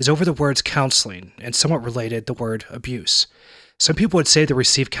is over the words counseling, and somewhat related, the word abuse. Some people would say they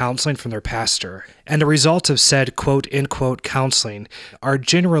receive counseling from their pastor, and the results of said quote-unquote counseling are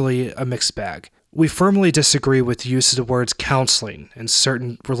generally a mixed bag. We firmly disagree with the use of the words counseling in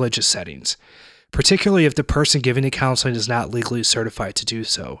certain religious settings, particularly if the person giving the counseling is not legally certified to do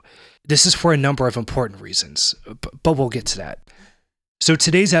so. This is for a number of important reasons, but we'll get to that. So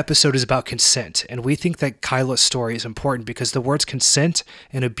today's episode is about consent, and we think that Kyla's story is important because the words consent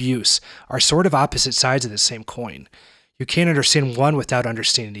and abuse are sort of opposite sides of the same coin. You can't understand one without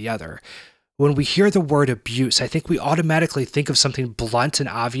understanding the other. When we hear the word abuse, I think we automatically think of something blunt and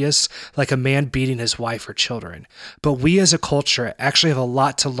obvious, like a man beating his wife or children. But we as a culture actually have a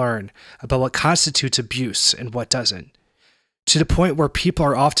lot to learn about what constitutes abuse and what doesn't, to the point where people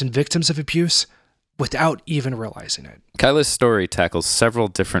are often victims of abuse without even realizing it. Kyla's story tackles several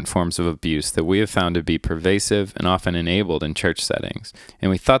different forms of abuse that we have found to be pervasive and often enabled in church settings, and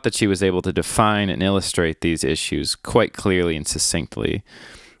we thought that she was able to define and illustrate these issues quite clearly and succinctly.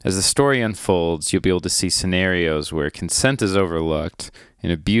 As the story unfolds, you'll be able to see scenarios where consent is overlooked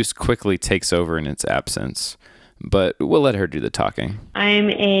and abuse quickly takes over in its absence. But we'll let her do the talking. I'm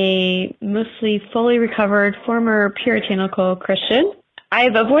a mostly fully recovered former puritanical Christian.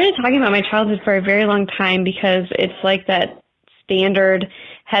 I've avoided talking about my childhood for a very long time because it's like that standard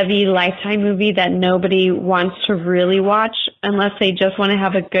heavy Lifetime movie that nobody wants to really watch unless they just want to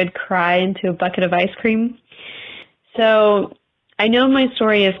have a good cry into a bucket of ice cream. So I know my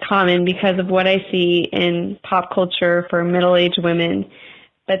story is common because of what I see in pop culture for middle-aged women,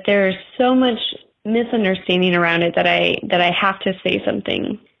 but there's so much misunderstanding around it that I have to say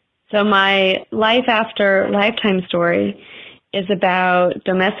something. So my life after Lifetime story is about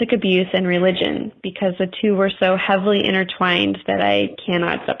domestic abuse and religion because the two were so heavily intertwined that I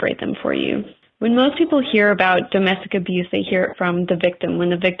cannot separate them for you. When most people hear about domestic abuse, they hear it from the victim, when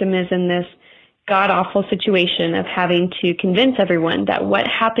the victim is in this god-awful situation of having to convince everyone that what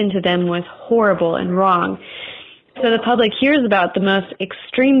happened to them was horrible and wrong. So the public hears about the most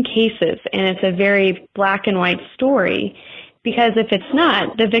extreme cases, and it's a very black and white story, because if it's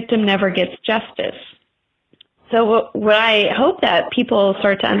not, the victim never gets justice. So what I hope that people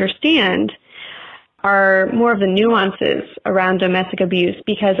start to understand are more of the nuances around domestic abuse,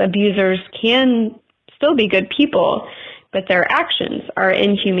 because abusers can still be good people, but their actions are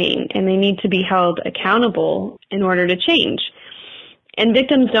inhumane and they need to be held accountable in order to change. And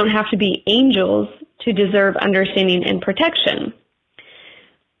victims don't have to be angels to deserve understanding and protection.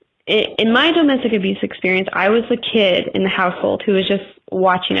 In my domestic abuse experience, I was the kid in the household who was just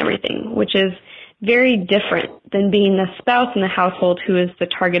watching everything, which is very different than being the spouse in the household who is the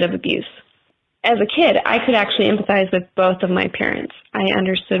target of abuse. As a kid, I could actually empathize with both of my parents. I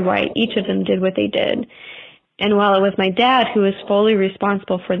understood why each of them did what they did. And while it was my dad who was fully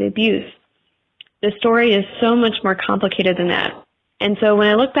responsible for the abuse, the story is so much more complicated than that. And so when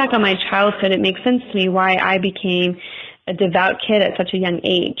I look back on my childhood, it makes sense to me why I became a devout kid at such a young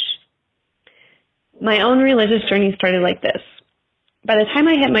age. My own religious journey started like this. By the time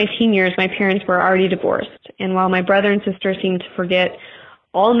I hit my teen years, my parents were already divorced. And while my brother and sister seemed to forget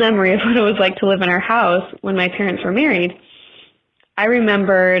all memory of what it was like to live in our house when my parents were married, I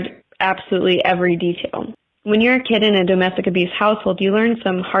remembered absolutely every detail. When you're a kid in a domestic abuse household, you learn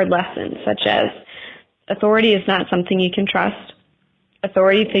some hard lessons, such as authority is not something you can trust.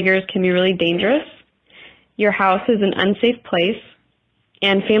 Authority figures can be really dangerous. Your house is an unsafe place.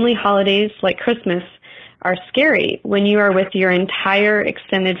 And family holidays like Christmas are scary when you are with your entire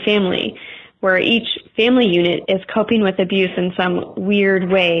extended family, where each family unit is coping with abuse in some weird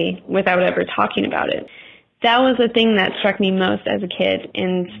way without ever talking about it. That was the thing that struck me most as a kid,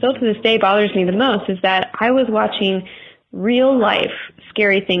 and still to this day bothers me the most, is that I was watching real life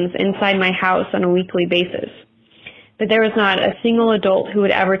scary things inside my house on a weekly basis. But there was not a single adult who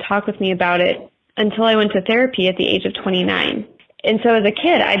would ever talk with me about it until I went to therapy at the age of 29. And so as a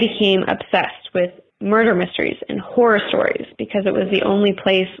kid, I became obsessed with murder mysteries and horror stories because it was the only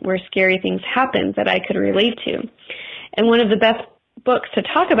place where scary things happened that I could relate to. And one of the best books to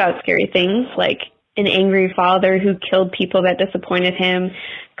talk about scary things, like an angry father who killed people that disappointed him,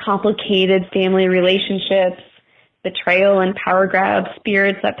 complicated family relationships, betrayal and power grab,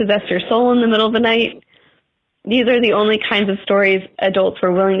 spirits that possess your soul in the middle of the night. These are the only kinds of stories adults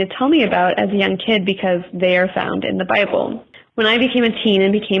were willing to tell me about as a young kid because they are found in the Bible. When I became a teen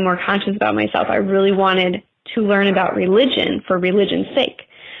and became more conscious about myself, I really wanted to learn about religion for religion's sake.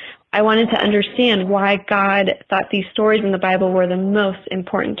 I wanted to understand why God thought these stories in the Bible were the most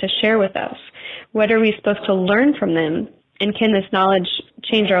important to share with us. What are we supposed to learn from them? And can this knowledge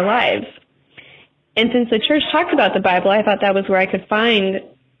change our lives? And since the church talked about the Bible, I thought that was where I could find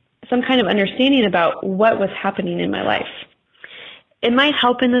some kind of understanding about what was happening in my life. It might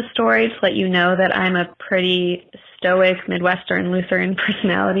help in this story to let you know that I'm a pretty stoic, Midwestern, Lutheran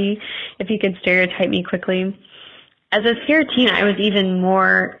personality, if you could stereotype me quickly. As a scared teen, I was even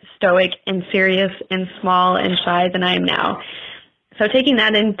more stoic and serious and small and shy than I am now. So taking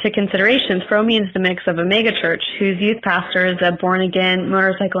that into consideration, throw me into the mix of a megachurch whose youth pastor is a born-again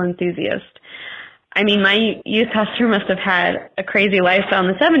motorcycle enthusiast. I mean, my youth pastor must have had a crazy lifestyle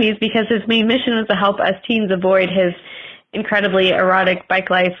in the 70s because his main mission was to help us teens avoid his incredibly erotic bike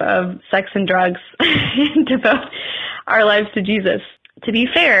life of sex and drugs and devote our lives to Jesus. To be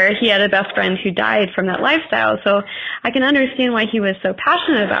fair, he had a best friend who died from that lifestyle, so I can understand why he was so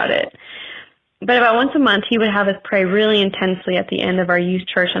passionate about it. But about once a month, he would have us pray really intensely at the end of our youth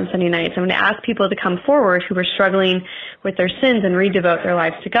church on Sunday nights and would ask people to come forward who were struggling with their sins and redevote their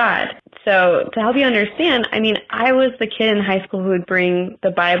lives to God. So to help you understand, I mean, I was the kid in high school who would bring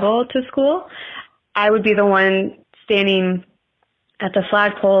the Bible to school. I would be the one standing at the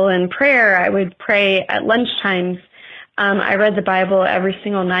flagpole in prayer. I would pray at lunchtimes. I read the Bible every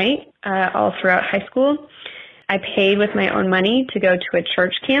single night all throughout high school. I paid with my own money to go to a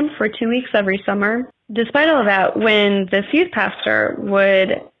church camp for 2 weeks every summer. Despite all of that, when this youth pastor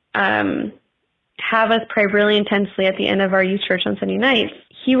would have us pray really intensely at the end of our youth church on Sunday nights,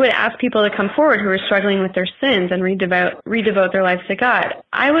 he would ask people to come forward who were struggling with their sins and redevote their lives to God.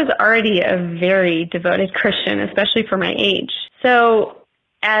 I was already a very devoted Christian, especially for my age. So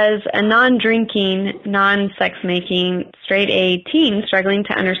as a non-drinking, non-sex-making, straight-A teen struggling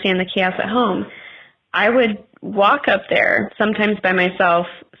to understand the chaos at home, I would walk up there, sometimes by myself,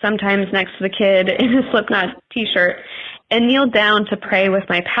 sometimes next to the kid in a Slipknot t-shirt, and kneel down to pray with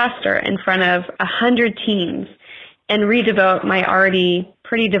my pastor in front of 100 teens and redevote my already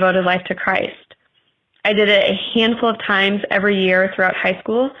pretty devoted life to Christ. I did it a handful of times every year throughout high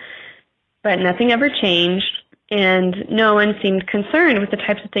school, but nothing ever changed, and no one seemed concerned with the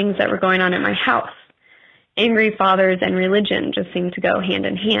types of things that were going on at my house. Angry fathers and religion just seemed to go hand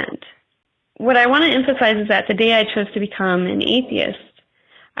in hand. What I want to emphasize is that the day I chose to become an atheist,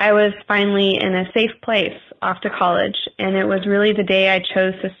 I was finally in a safe place off to college, and it was really the day I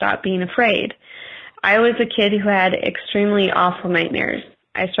chose to stop being afraid. I was a kid who had extremely awful nightmares.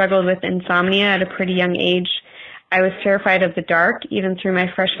 I struggled with insomnia at a pretty young age. I was terrified of the dark, even through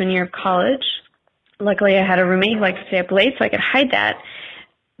my freshman year of college. Luckily, I had a roommate who liked to stay up late, so I could hide that.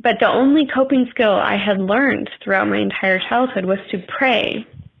 But the only coping skill I had learned throughout my entire childhood was to pray.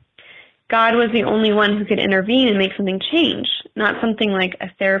 God was the only one who could intervene and make something change, not something like a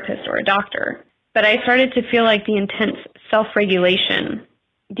therapist or a doctor. But I started to feel like the intense self-regulation,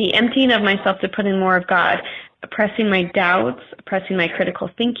 the emptying of myself to put in more of God, oppressing my doubts, oppressing my critical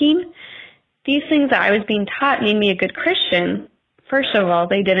thinking. These things that I was being taught made me a good Christian. First of all,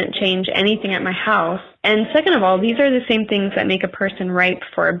 they didn't change anything at my house. And second of all, these are the same things that make a person ripe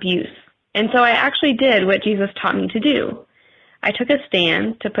for abuse. And so I actually did what Jesus taught me to do. I took a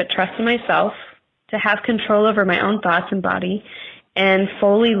stand to put trust in myself, to have control over my own thoughts and body, and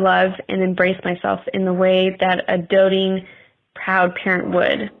fully love and embrace myself in the way that a doting, proud parent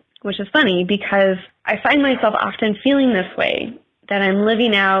would. Which is funny because I find myself often feeling this way, that I'm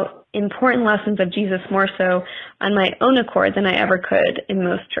living out important lessons of Jesus more so on my own accord than I ever could in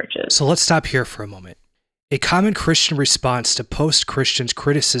most churches. So let's stop here for a moment. A common Christian response to post-Christians'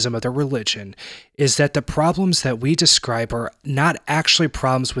 criticism of their religion is that the problems that we describe are not actually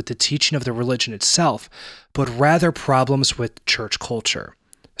problems with the teaching of the religion itself, but rather problems with church culture.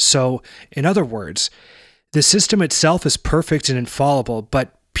 So, in other words, the system itself is perfect and infallible,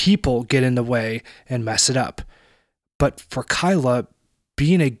 but people get in the way and mess it up. But for Kyla,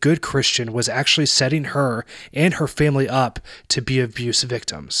 being a good Christian was actually setting her and her family up to be abuse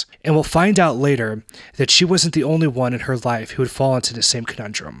victims. And we'll find out later that she wasn't the only one in her life who would fall into the same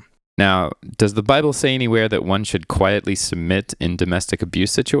conundrum. Now, does the Bible say anywhere that one should quietly submit in domestic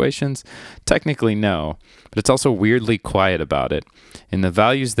abuse situations? Technically, no, but it's also weirdly quiet about it. In the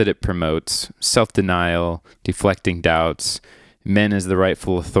values that it promotes, self-denial, deflecting doubts, men as the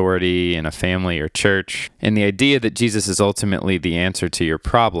rightful authority in a family or church, and the idea that Jesus is ultimately the answer to your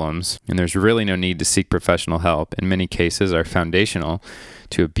problems, and there's really no need to seek professional help, in many cases are foundational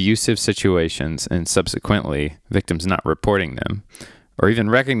to abusive situations and subsequently victims not reporting them, or even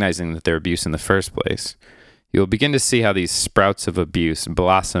recognizing that they're abuse in the first place. You'll begin to see how these sprouts of abuse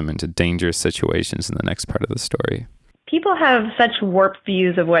blossom into dangerous situations in the next part of the story. People have such warped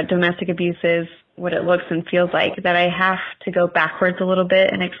views of what domestic abuse is, what it looks and feels like, that I have to go backwards a little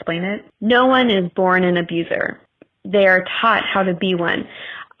bit and explain it. No one is born an abuser. They are taught how to be one.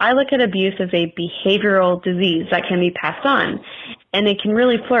 I look at abuse as a behavioral disease that can be passed on, and it can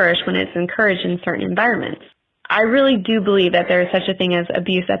really flourish when it's encouraged in certain environments. I really do believe that there is such a thing as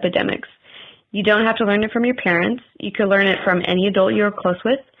abuse epidemics. You don't have to learn it from your parents. You could learn it from any adult you're close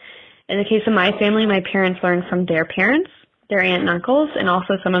with. In the case of my family, my parents learned from their parents, their aunt and uncles, and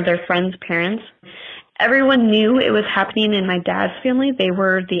also some of their friends' parents. Everyone knew it was happening in my dad's family. They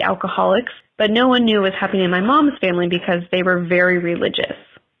were the alcoholics, but no one knew it was happening in my mom's family because they were very religious.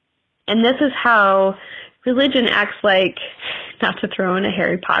 And this is how religion acts like, not to throw in a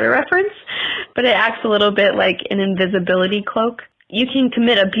Harry Potter reference, but it acts a little bit like an invisibility cloak. You can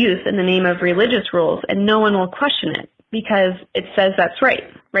commit abuse in the name of religious rules and no one will question it because it says that's right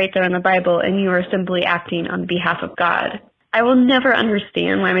there in the Bible, and you are simply acting on behalf of God. I will never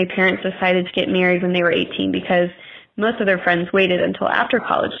understand why my parents decided to get married when they were 18 because most of their friends waited until after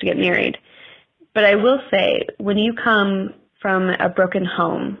college to get married. But I will say, when you come from a broken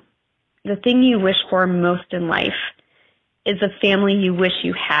home, the thing you wish for most in life is the family you wish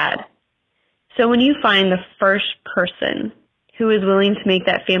you had. So when you find the first person who is willing to make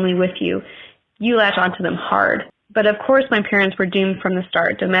that family with you, you latch onto them hard. But of course my parents were doomed from the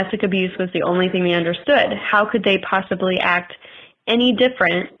start. Domestic abuse was the only thing they understood. How could they possibly act any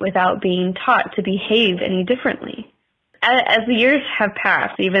different without being taught to behave any differently? As the years have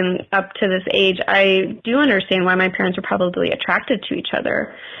passed, even up to this age, I do understand why my parents were probably attracted to each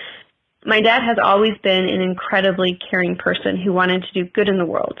other. My dad has always been an incredibly caring person who wanted to do good in the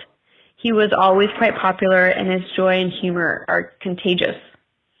world. He was always quite popular, and his joy and humor are contagious.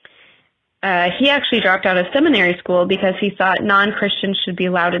 He actually dropped out of seminary school because he thought non-Christians should be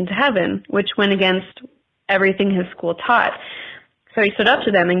allowed into heaven, which went against everything his school taught. So he stood up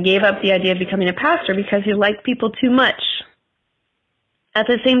to them and gave up the idea of becoming a pastor because he liked people too much. At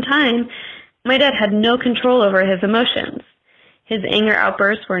the same time, my dad had no control over his emotions. His anger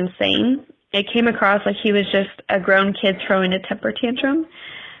outbursts were insane. It came across like he was just a grown kid throwing a temper tantrum.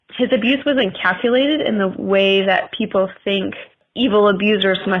 His abuse wasn't calculated in the way that people think evil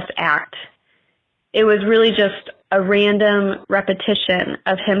abusers must act. It was really just a random repetition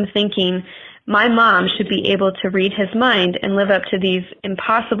of him thinking, my mom should be able to read his mind and live up to these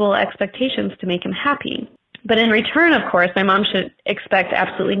impossible expectations to make him happy. But in return, of course, my mom should expect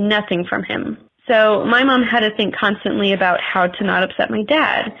absolutely nothing from him. So my mom had to think constantly about how to not upset my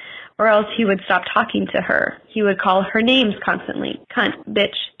dad, or else he would stop talking to her. He would call her names constantly: cunt,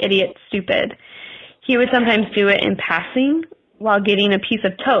 bitch, idiot, stupid. He would sometimes do it in passing while getting a piece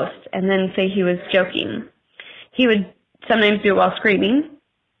of toast and then say he was joking. He would sometimes do it while screaming,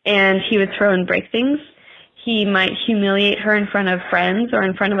 and he would throw and break things. He might humiliate her in front of friends or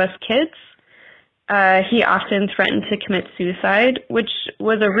in front of us kids. He often threatened to commit suicide, which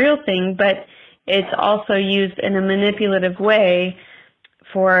was a real thing, but it's also used in a manipulative way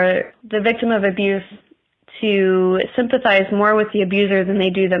for the victim of abuse to sympathize more with the abuser than they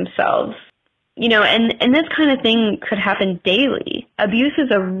do themselves. You know, and this kind of thing could happen daily. Abuse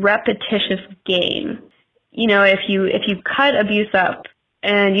is a repetitious game. You know, if you cut abuse up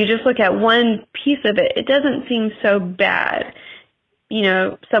and you just look at one piece of it, it doesn't seem so bad. You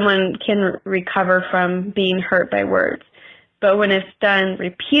know, someone can recover from being hurt by words. But when it's done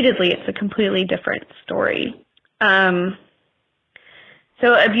repeatedly, it's a completely different story. So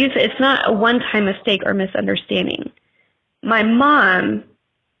abuse, it's not a one-time mistake or misunderstanding. My mom,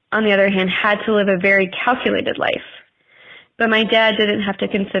 on the other hand, had to live a very calculated life. But my dad didn't have to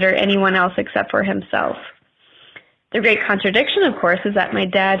consider anyone else except for himself. The great contradiction, of course, is that my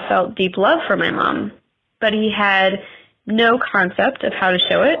dad felt deep love for my mom, but he had no concept of how to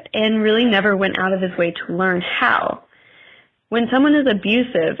show it and really never went out of his way to learn how. When someone is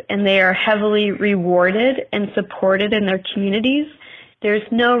abusive and they are heavily rewarded and supported in their communities, there's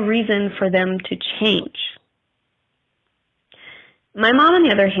no reason for them to change. My mom, on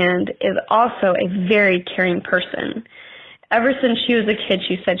the other hand, is also a very caring person. Ever since she was a kid,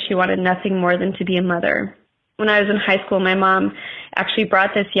 she said she wanted nothing more than to be a mother. When I was in high school, my mom actually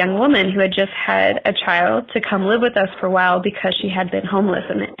brought this young woman who had just had a child to come live with us for a while because she had been homeless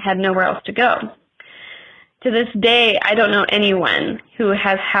and had nowhere else to go. To this day, I don't know anyone who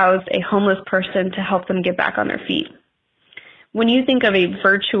has housed a homeless person to help them get back on their feet. When you think of a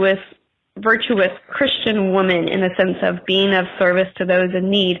virtuous Christian woman in the sense of being of service to those in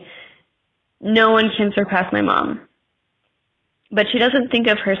need, no one can surpass my mom. But she doesn't think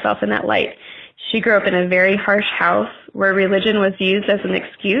of herself in that light. She grew up in a very harsh house where religion was used as an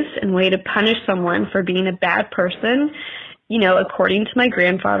excuse and way to punish someone for being a bad person, you know, according to my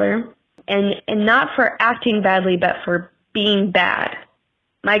grandfather, and not for acting badly, but for being bad.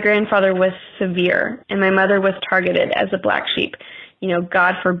 My grandfather was severe, and my mother was targeted as a black sheep. You know,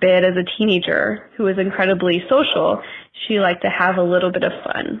 God forbid, as a teenager who was incredibly social, she liked to have a little bit of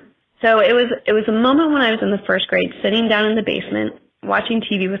fun. So it was a moment when I was in the first grade, sitting down in the basement, watching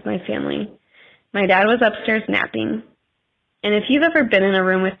TV with my family. My dad was upstairs napping. And if you've ever been in a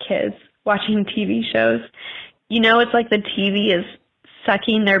room with kids watching TV shows, you know it's like the TV is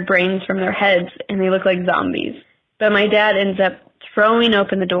sucking their brains from their heads and they look like zombies. But my dad ends up throwing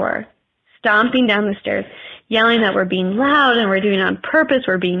open the door, stomping down the stairs, yelling that we're being loud and we're doing it on purpose,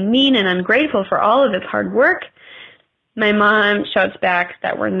 we're being mean and ungrateful for all of his hard work. My mom shouts back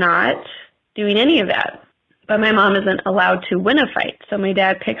that we're not doing any of that. But my mom isn't allowed to win a fight, so my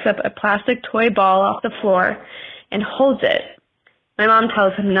dad picks up a plastic toy ball off the floor and holds it. My mom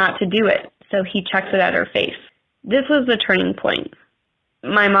tells him not to do it, so he chucks it at her face. This was the turning point.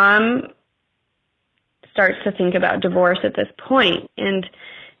 My mom starts to think about divorce at this point, and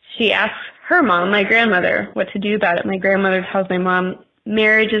she asks her mom, my grandmother, what to do about it. My grandmother tells my mom,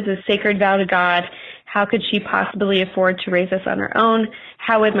 marriage is a sacred vow to God. How could she possibly afford to raise us on her own?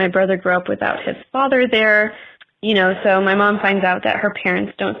 How would my brother grow up without his father there? You know, so my mom finds out that her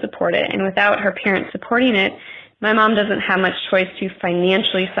parents don't support it. And without her parents supporting it, my mom doesn't have much choice to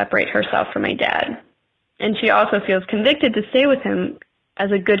financially separate herself from my dad. And she also feels convicted to stay with him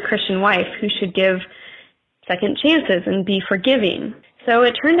as a good Christian wife who should give second chances and be forgiving. So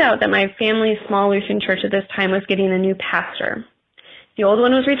it turned out that my family's small Lutheran church at this time was getting a new pastor. The old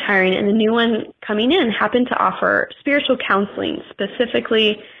one was retiring, and the new one coming in happened to offer spiritual counseling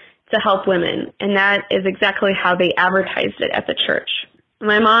specifically to help women, and that is exactly how they advertised it at the church.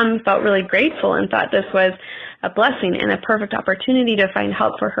 My mom felt really grateful and thought this was a blessing and a perfect opportunity to find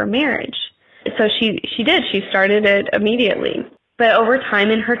help for her marriage. So she did. She started it immediately. But over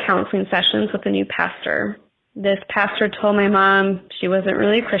time in her counseling sessions with the new pastor, this pastor told my mom she wasn't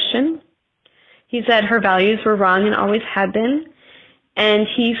really a Christian. He said her values were wrong and always had been. And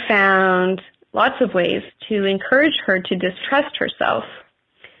he found lots of ways to encourage her to distrust herself.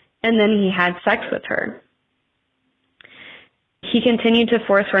 And then he had sex with her. He continued to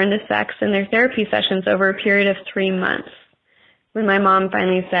force her into sex in their therapy sessions over a period of 3 months. When my mom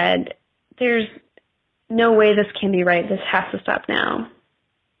finally said, "There's no way this can be right. This has to stop now."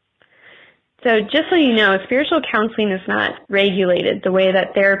 So just so you know, spiritual counseling is not regulated the way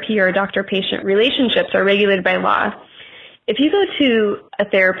that therapy or doctor-patient relationships are regulated by law. If you go to a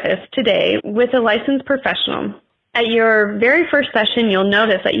therapist today with a licensed professional, at your very first session, you'll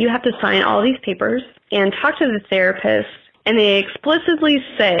notice that you have to sign all these papers and talk to the therapist, and they explicitly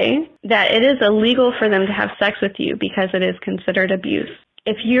say that it is illegal for them to have sex with you because it is considered abuse.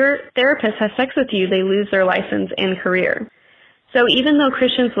 If your therapist has sex with you, they lose their license and career. So even though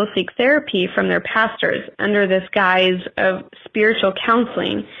Christians will seek therapy from their pastors under this guise of spiritual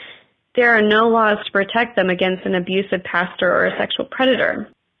counseling, there are no laws to protect them against an abusive pastor or a sexual predator.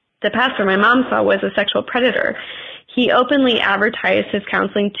 The pastor my mom saw was a sexual predator. He openly advertised his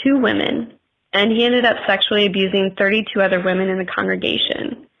counseling to women, and he ended up sexually abusing 32 other women in the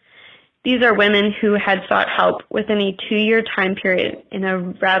congregation. These are women who had sought help within a 2-year time period in a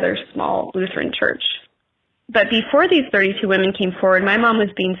rather small Lutheran church. But before these 32 women came forward, my mom was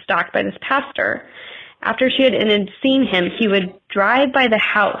being stalked by this pastor. After she had ended seeing him, he would drive by the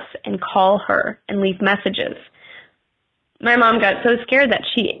house and call her and leave messages. My mom got so scared that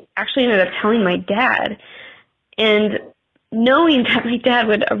she actually ended up telling my dad. And knowing that my dad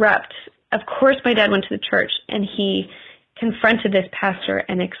would erupt, of course my dad went to the church and he confronted this pastor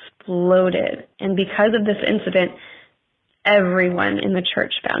and exploded. And because of this incident, everyone in the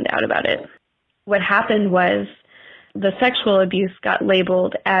church found out about it. What happened was the sexual abuse got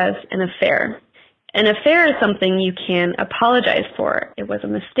labeled as an affair. An affair is something you can apologize for. It was a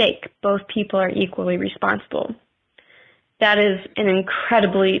mistake. Both people are equally responsible. That is an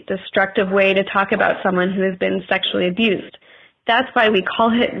incredibly destructive way to talk about someone who has been sexually abused. That's why we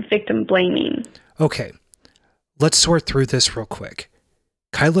call it victim blaming. Okay, let's sort through this real quick.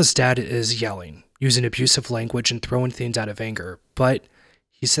 Kyla's dad is yelling, using abusive language and throwing things out of anger, but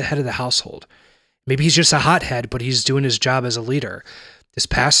he's the head of the household. Maybe he's just a hothead, but he's doing his job as a leader. This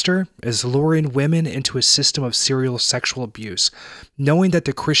pastor is luring women into a system of serial sexual abuse, knowing that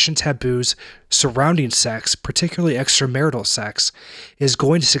the Christian taboos surrounding sex, particularly extramarital sex, is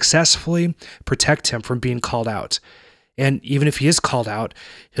going to successfully protect him from being called out. And even if he is called out,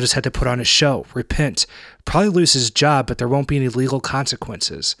 he'll just have to put on a show, repent, probably lose his job, but there won't be any legal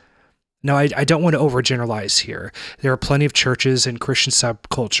consequences. Now, I don't want to overgeneralize here. There are plenty of churches and Christian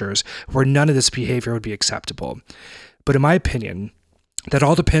subcultures where none of this behavior would be acceptable. But in my opinion, that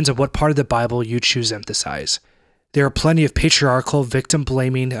all depends on what part of the Bible you choose to emphasize. There are plenty of patriarchal,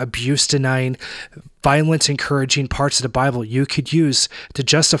 victim-blaming, abuse-denying, violence-encouraging parts of the Bible you could use to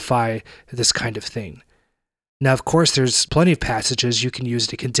justify this kind of thing. Now, of course, there's plenty of passages you can use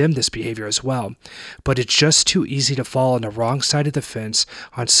to condemn this behavior as well, but it's just too easy to fall on the wrong side of the fence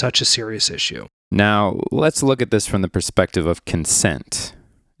on such a serious issue. Now, let's look at this from the perspective of consent.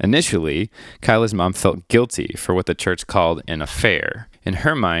 Initially, Kyla's mom felt guilty for what the church called an affair. In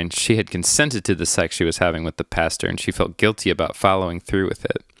her mind, she had consented to the sex she was having with the pastor, and she felt guilty about following through with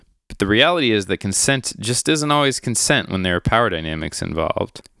it. But the reality is that consent just isn't always consent when there are power dynamics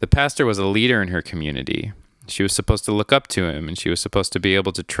involved. The pastor was a leader in her community. She was supposed to look up to him, and she was supposed to be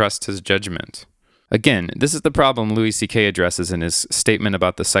able to trust his judgment. Again, this is the problem Louis C.K. addresses in his statement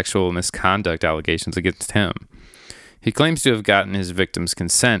about the sexual misconduct allegations against him. He claims to have gotten his victim's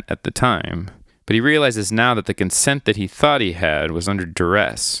consent at the time, but he realizes now that the consent that he thought he had was under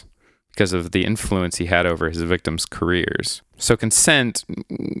duress because of the influence he had over his victims' careers. So consent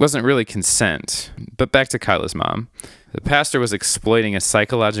wasn't really consent. But back to Kyla's mom. The pastor was exploiting a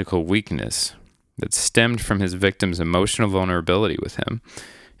psychological weakness that stemmed from his victim's emotional vulnerability with him.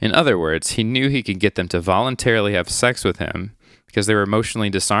 In other words, he knew he could get them to voluntarily have sex with him because they were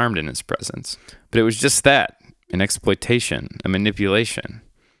emotionally disarmed in his presence. But it was just that, an exploitation, a manipulation.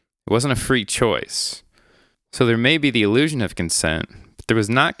 It wasn't a free choice. So there may be the illusion of consent, but there was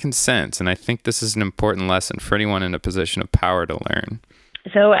not consent, and I think this is an important lesson for anyone in a position of power to learn.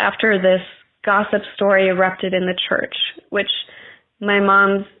 So after this gossip story erupted in the church, which my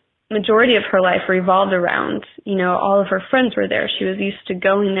mom's majority of her life revolved around, all of her friends were there. She was used to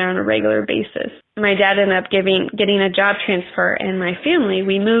going there on a regular basis. My dad ended up getting a job transfer, and my family,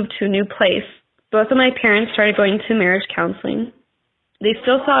 we moved to a new place. Both of my parents started going to marriage counseling. They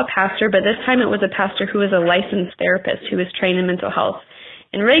still saw a pastor, but this time it was a pastor who was a licensed therapist who was trained in mental health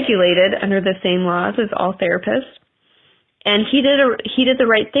and regulated under the same laws as all therapists. And he did the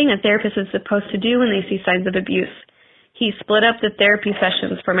right thing a therapist is supposed to do when they see signs of abuse. He split up the therapy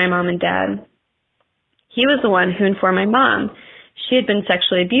sessions for my mom and dad. He was the one who informed my mom she had been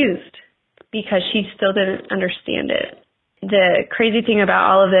sexually abused because she still didn't understand it. The crazy thing about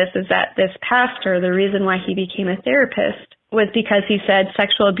all of this is that this pastor, the reason why he became a therapist was because he said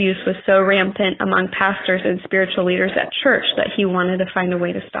sexual abuse was so rampant among pastors and spiritual leaders at church that he wanted to find a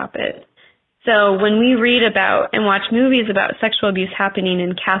way to stop it. So when we read about and watch movies about sexual abuse happening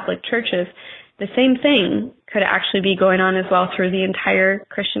in Catholic churches, the same thing could actually be going on as well through the entire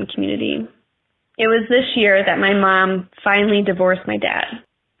Christian community. It was this year that my mom finally divorced my dad,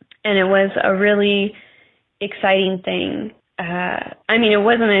 and it was a really exciting thing. It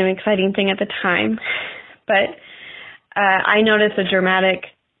wasn't an exciting thing at the time, but I noticed a dramatic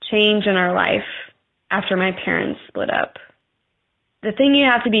change in our life after my parents split up. The thing you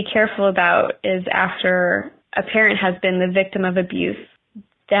have to be careful about is after a parent has been the victim of abuse,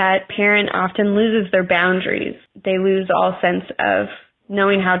 that parent often loses their boundaries. They lose all sense of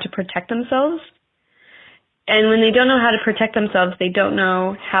knowing how to protect themselves. And when they don't know how to protect themselves, they don't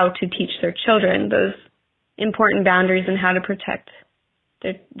know how to teach their children those important boundaries and how to protect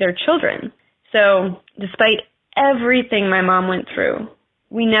their children. So despite everything my mom went through,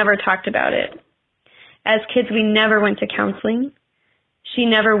 we never talked about it. As kids, we never went to counseling. She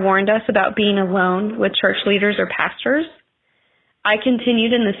never warned us about being alone with church leaders or pastors. I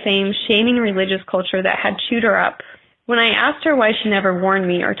continued in the same shaming religious culture that had chewed her up. When I asked her why she never warned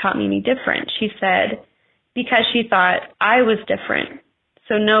me or taught me any different, she said, because she thought I was different,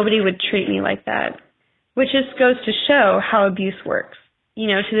 so nobody would treat me like that. Which just goes to show how abuse works.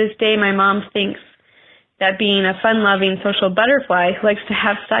 To this day, my mom thinks that being a fun-loving social butterfly who likes to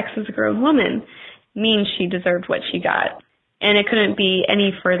have sex as a grown woman means she deserved what she got. And it couldn't be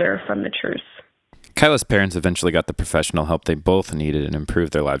any further from the truth. Kyla's parents eventually got the professional help they both needed and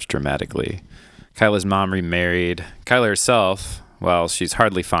improved their lives dramatically. Kyla's mom remarried. Kyla herself, while she's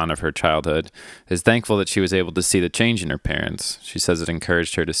hardly fond of her childhood, is thankful that she was able to see the change in her parents. She says it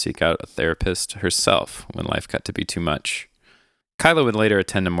encouraged her to seek out a therapist herself when life got to be too much. Kyla would later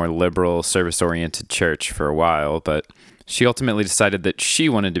attend a more liberal, service-oriented church for a while, but she ultimately decided that she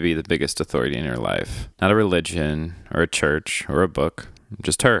wanted to be the biggest authority in her life. Not a religion, or a church, or a book,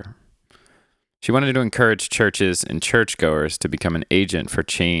 just her. She wanted to encourage churches and churchgoers to become an agent for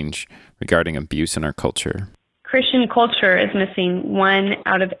change regarding abuse in our culture. Christian culture is missing 1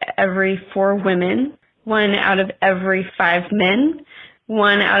 out of every 4 women, 1 out of every 5 men,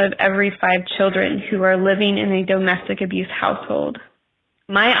 1 out of every 5 children who are living in a domestic abuse household.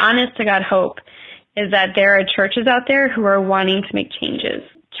 My honest-to-God hope is that there are churches out there who are wanting to make changes.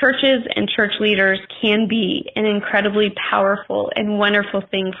 Churches and church leaders can be an incredibly powerful and wonderful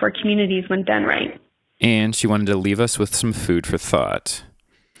thing for communities when done right. And she wanted to leave us with some food for thought.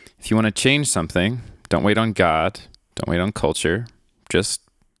 If you want to change something, don't wait on God, don't wait on culture, just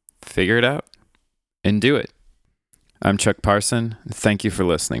figure it out and do it. I'm Chuck Parson. Thank you for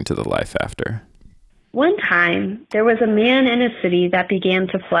listening to The Life After. One time, there was a man in a city that began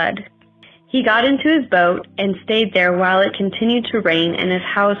to flood. He got into his boat and stayed there while it continued to rain and his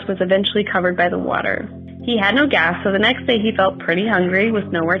house was eventually covered by the water. He had no gas, so the next day he felt pretty hungry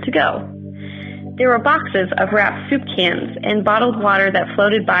with nowhere to go. There were boxes of wrapped soup cans and bottled water that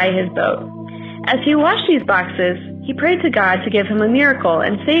floated by his boat. As he washed these boxes, he prayed to God to give him a miracle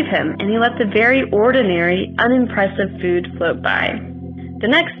and save him, and he let the very ordinary, unimpressive food float by. The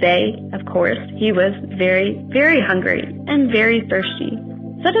next day, of course, he was very, very hungry and very thirsty.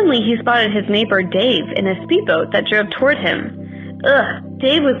 Suddenly, he spotted his neighbor Dave in a speedboat that drove toward him.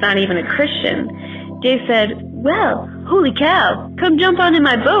 Dave was not even a Christian. Dave said, "Well, holy cow, come jump onto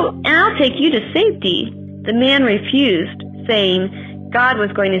my boat and I'll take you to safety." The man refused, saying God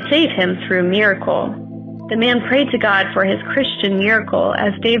was going to save him through a miracle. The man prayed to God for his Christian miracle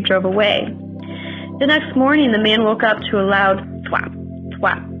as Dave drove away. The next morning, the man woke up to a loud thwap,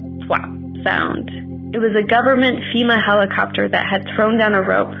 thwap, thwap sound. It was a government FEMA helicopter that had thrown down a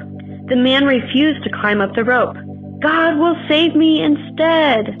rope. The man refused to climb up the rope. "God will save me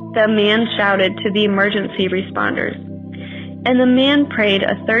instead," the man shouted to the emergency responders. And the man prayed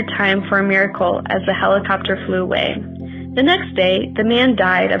a third time for a miracle as the helicopter flew away. The next day, the man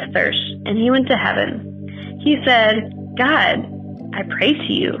died of thirst, and he went to heaven. He said, "God, I pray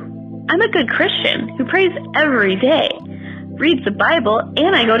to you. I'm a good Christian who prays every day, reads the Bible,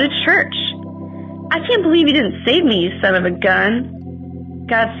 and I go to church. I can't believe you didn't save me, you son of a gun."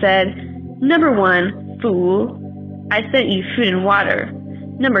 God said, "Number 1, fool, I sent you food and water.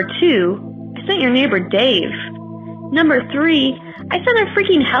 Number 2, I sent your neighbor Dave. Number 3, I sent a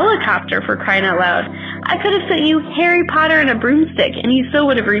freaking helicopter, for crying out loud. I could have sent you Harry Potter and a broomstick, and you still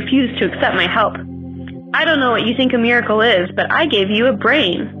would have refused to accept my help. I don't know what you think a miracle is, but I gave you a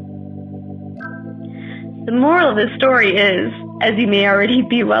brain." The moral of this story is, as you may already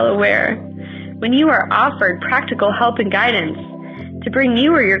be well aware, when you are offered practical help and guidance to bring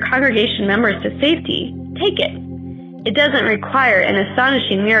you or your congregation members to safety, take it. It doesn't require an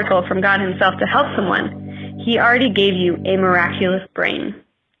astonishing miracle from God himself to help someone. He already gave you a miraculous brain.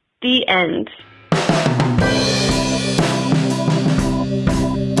 The end.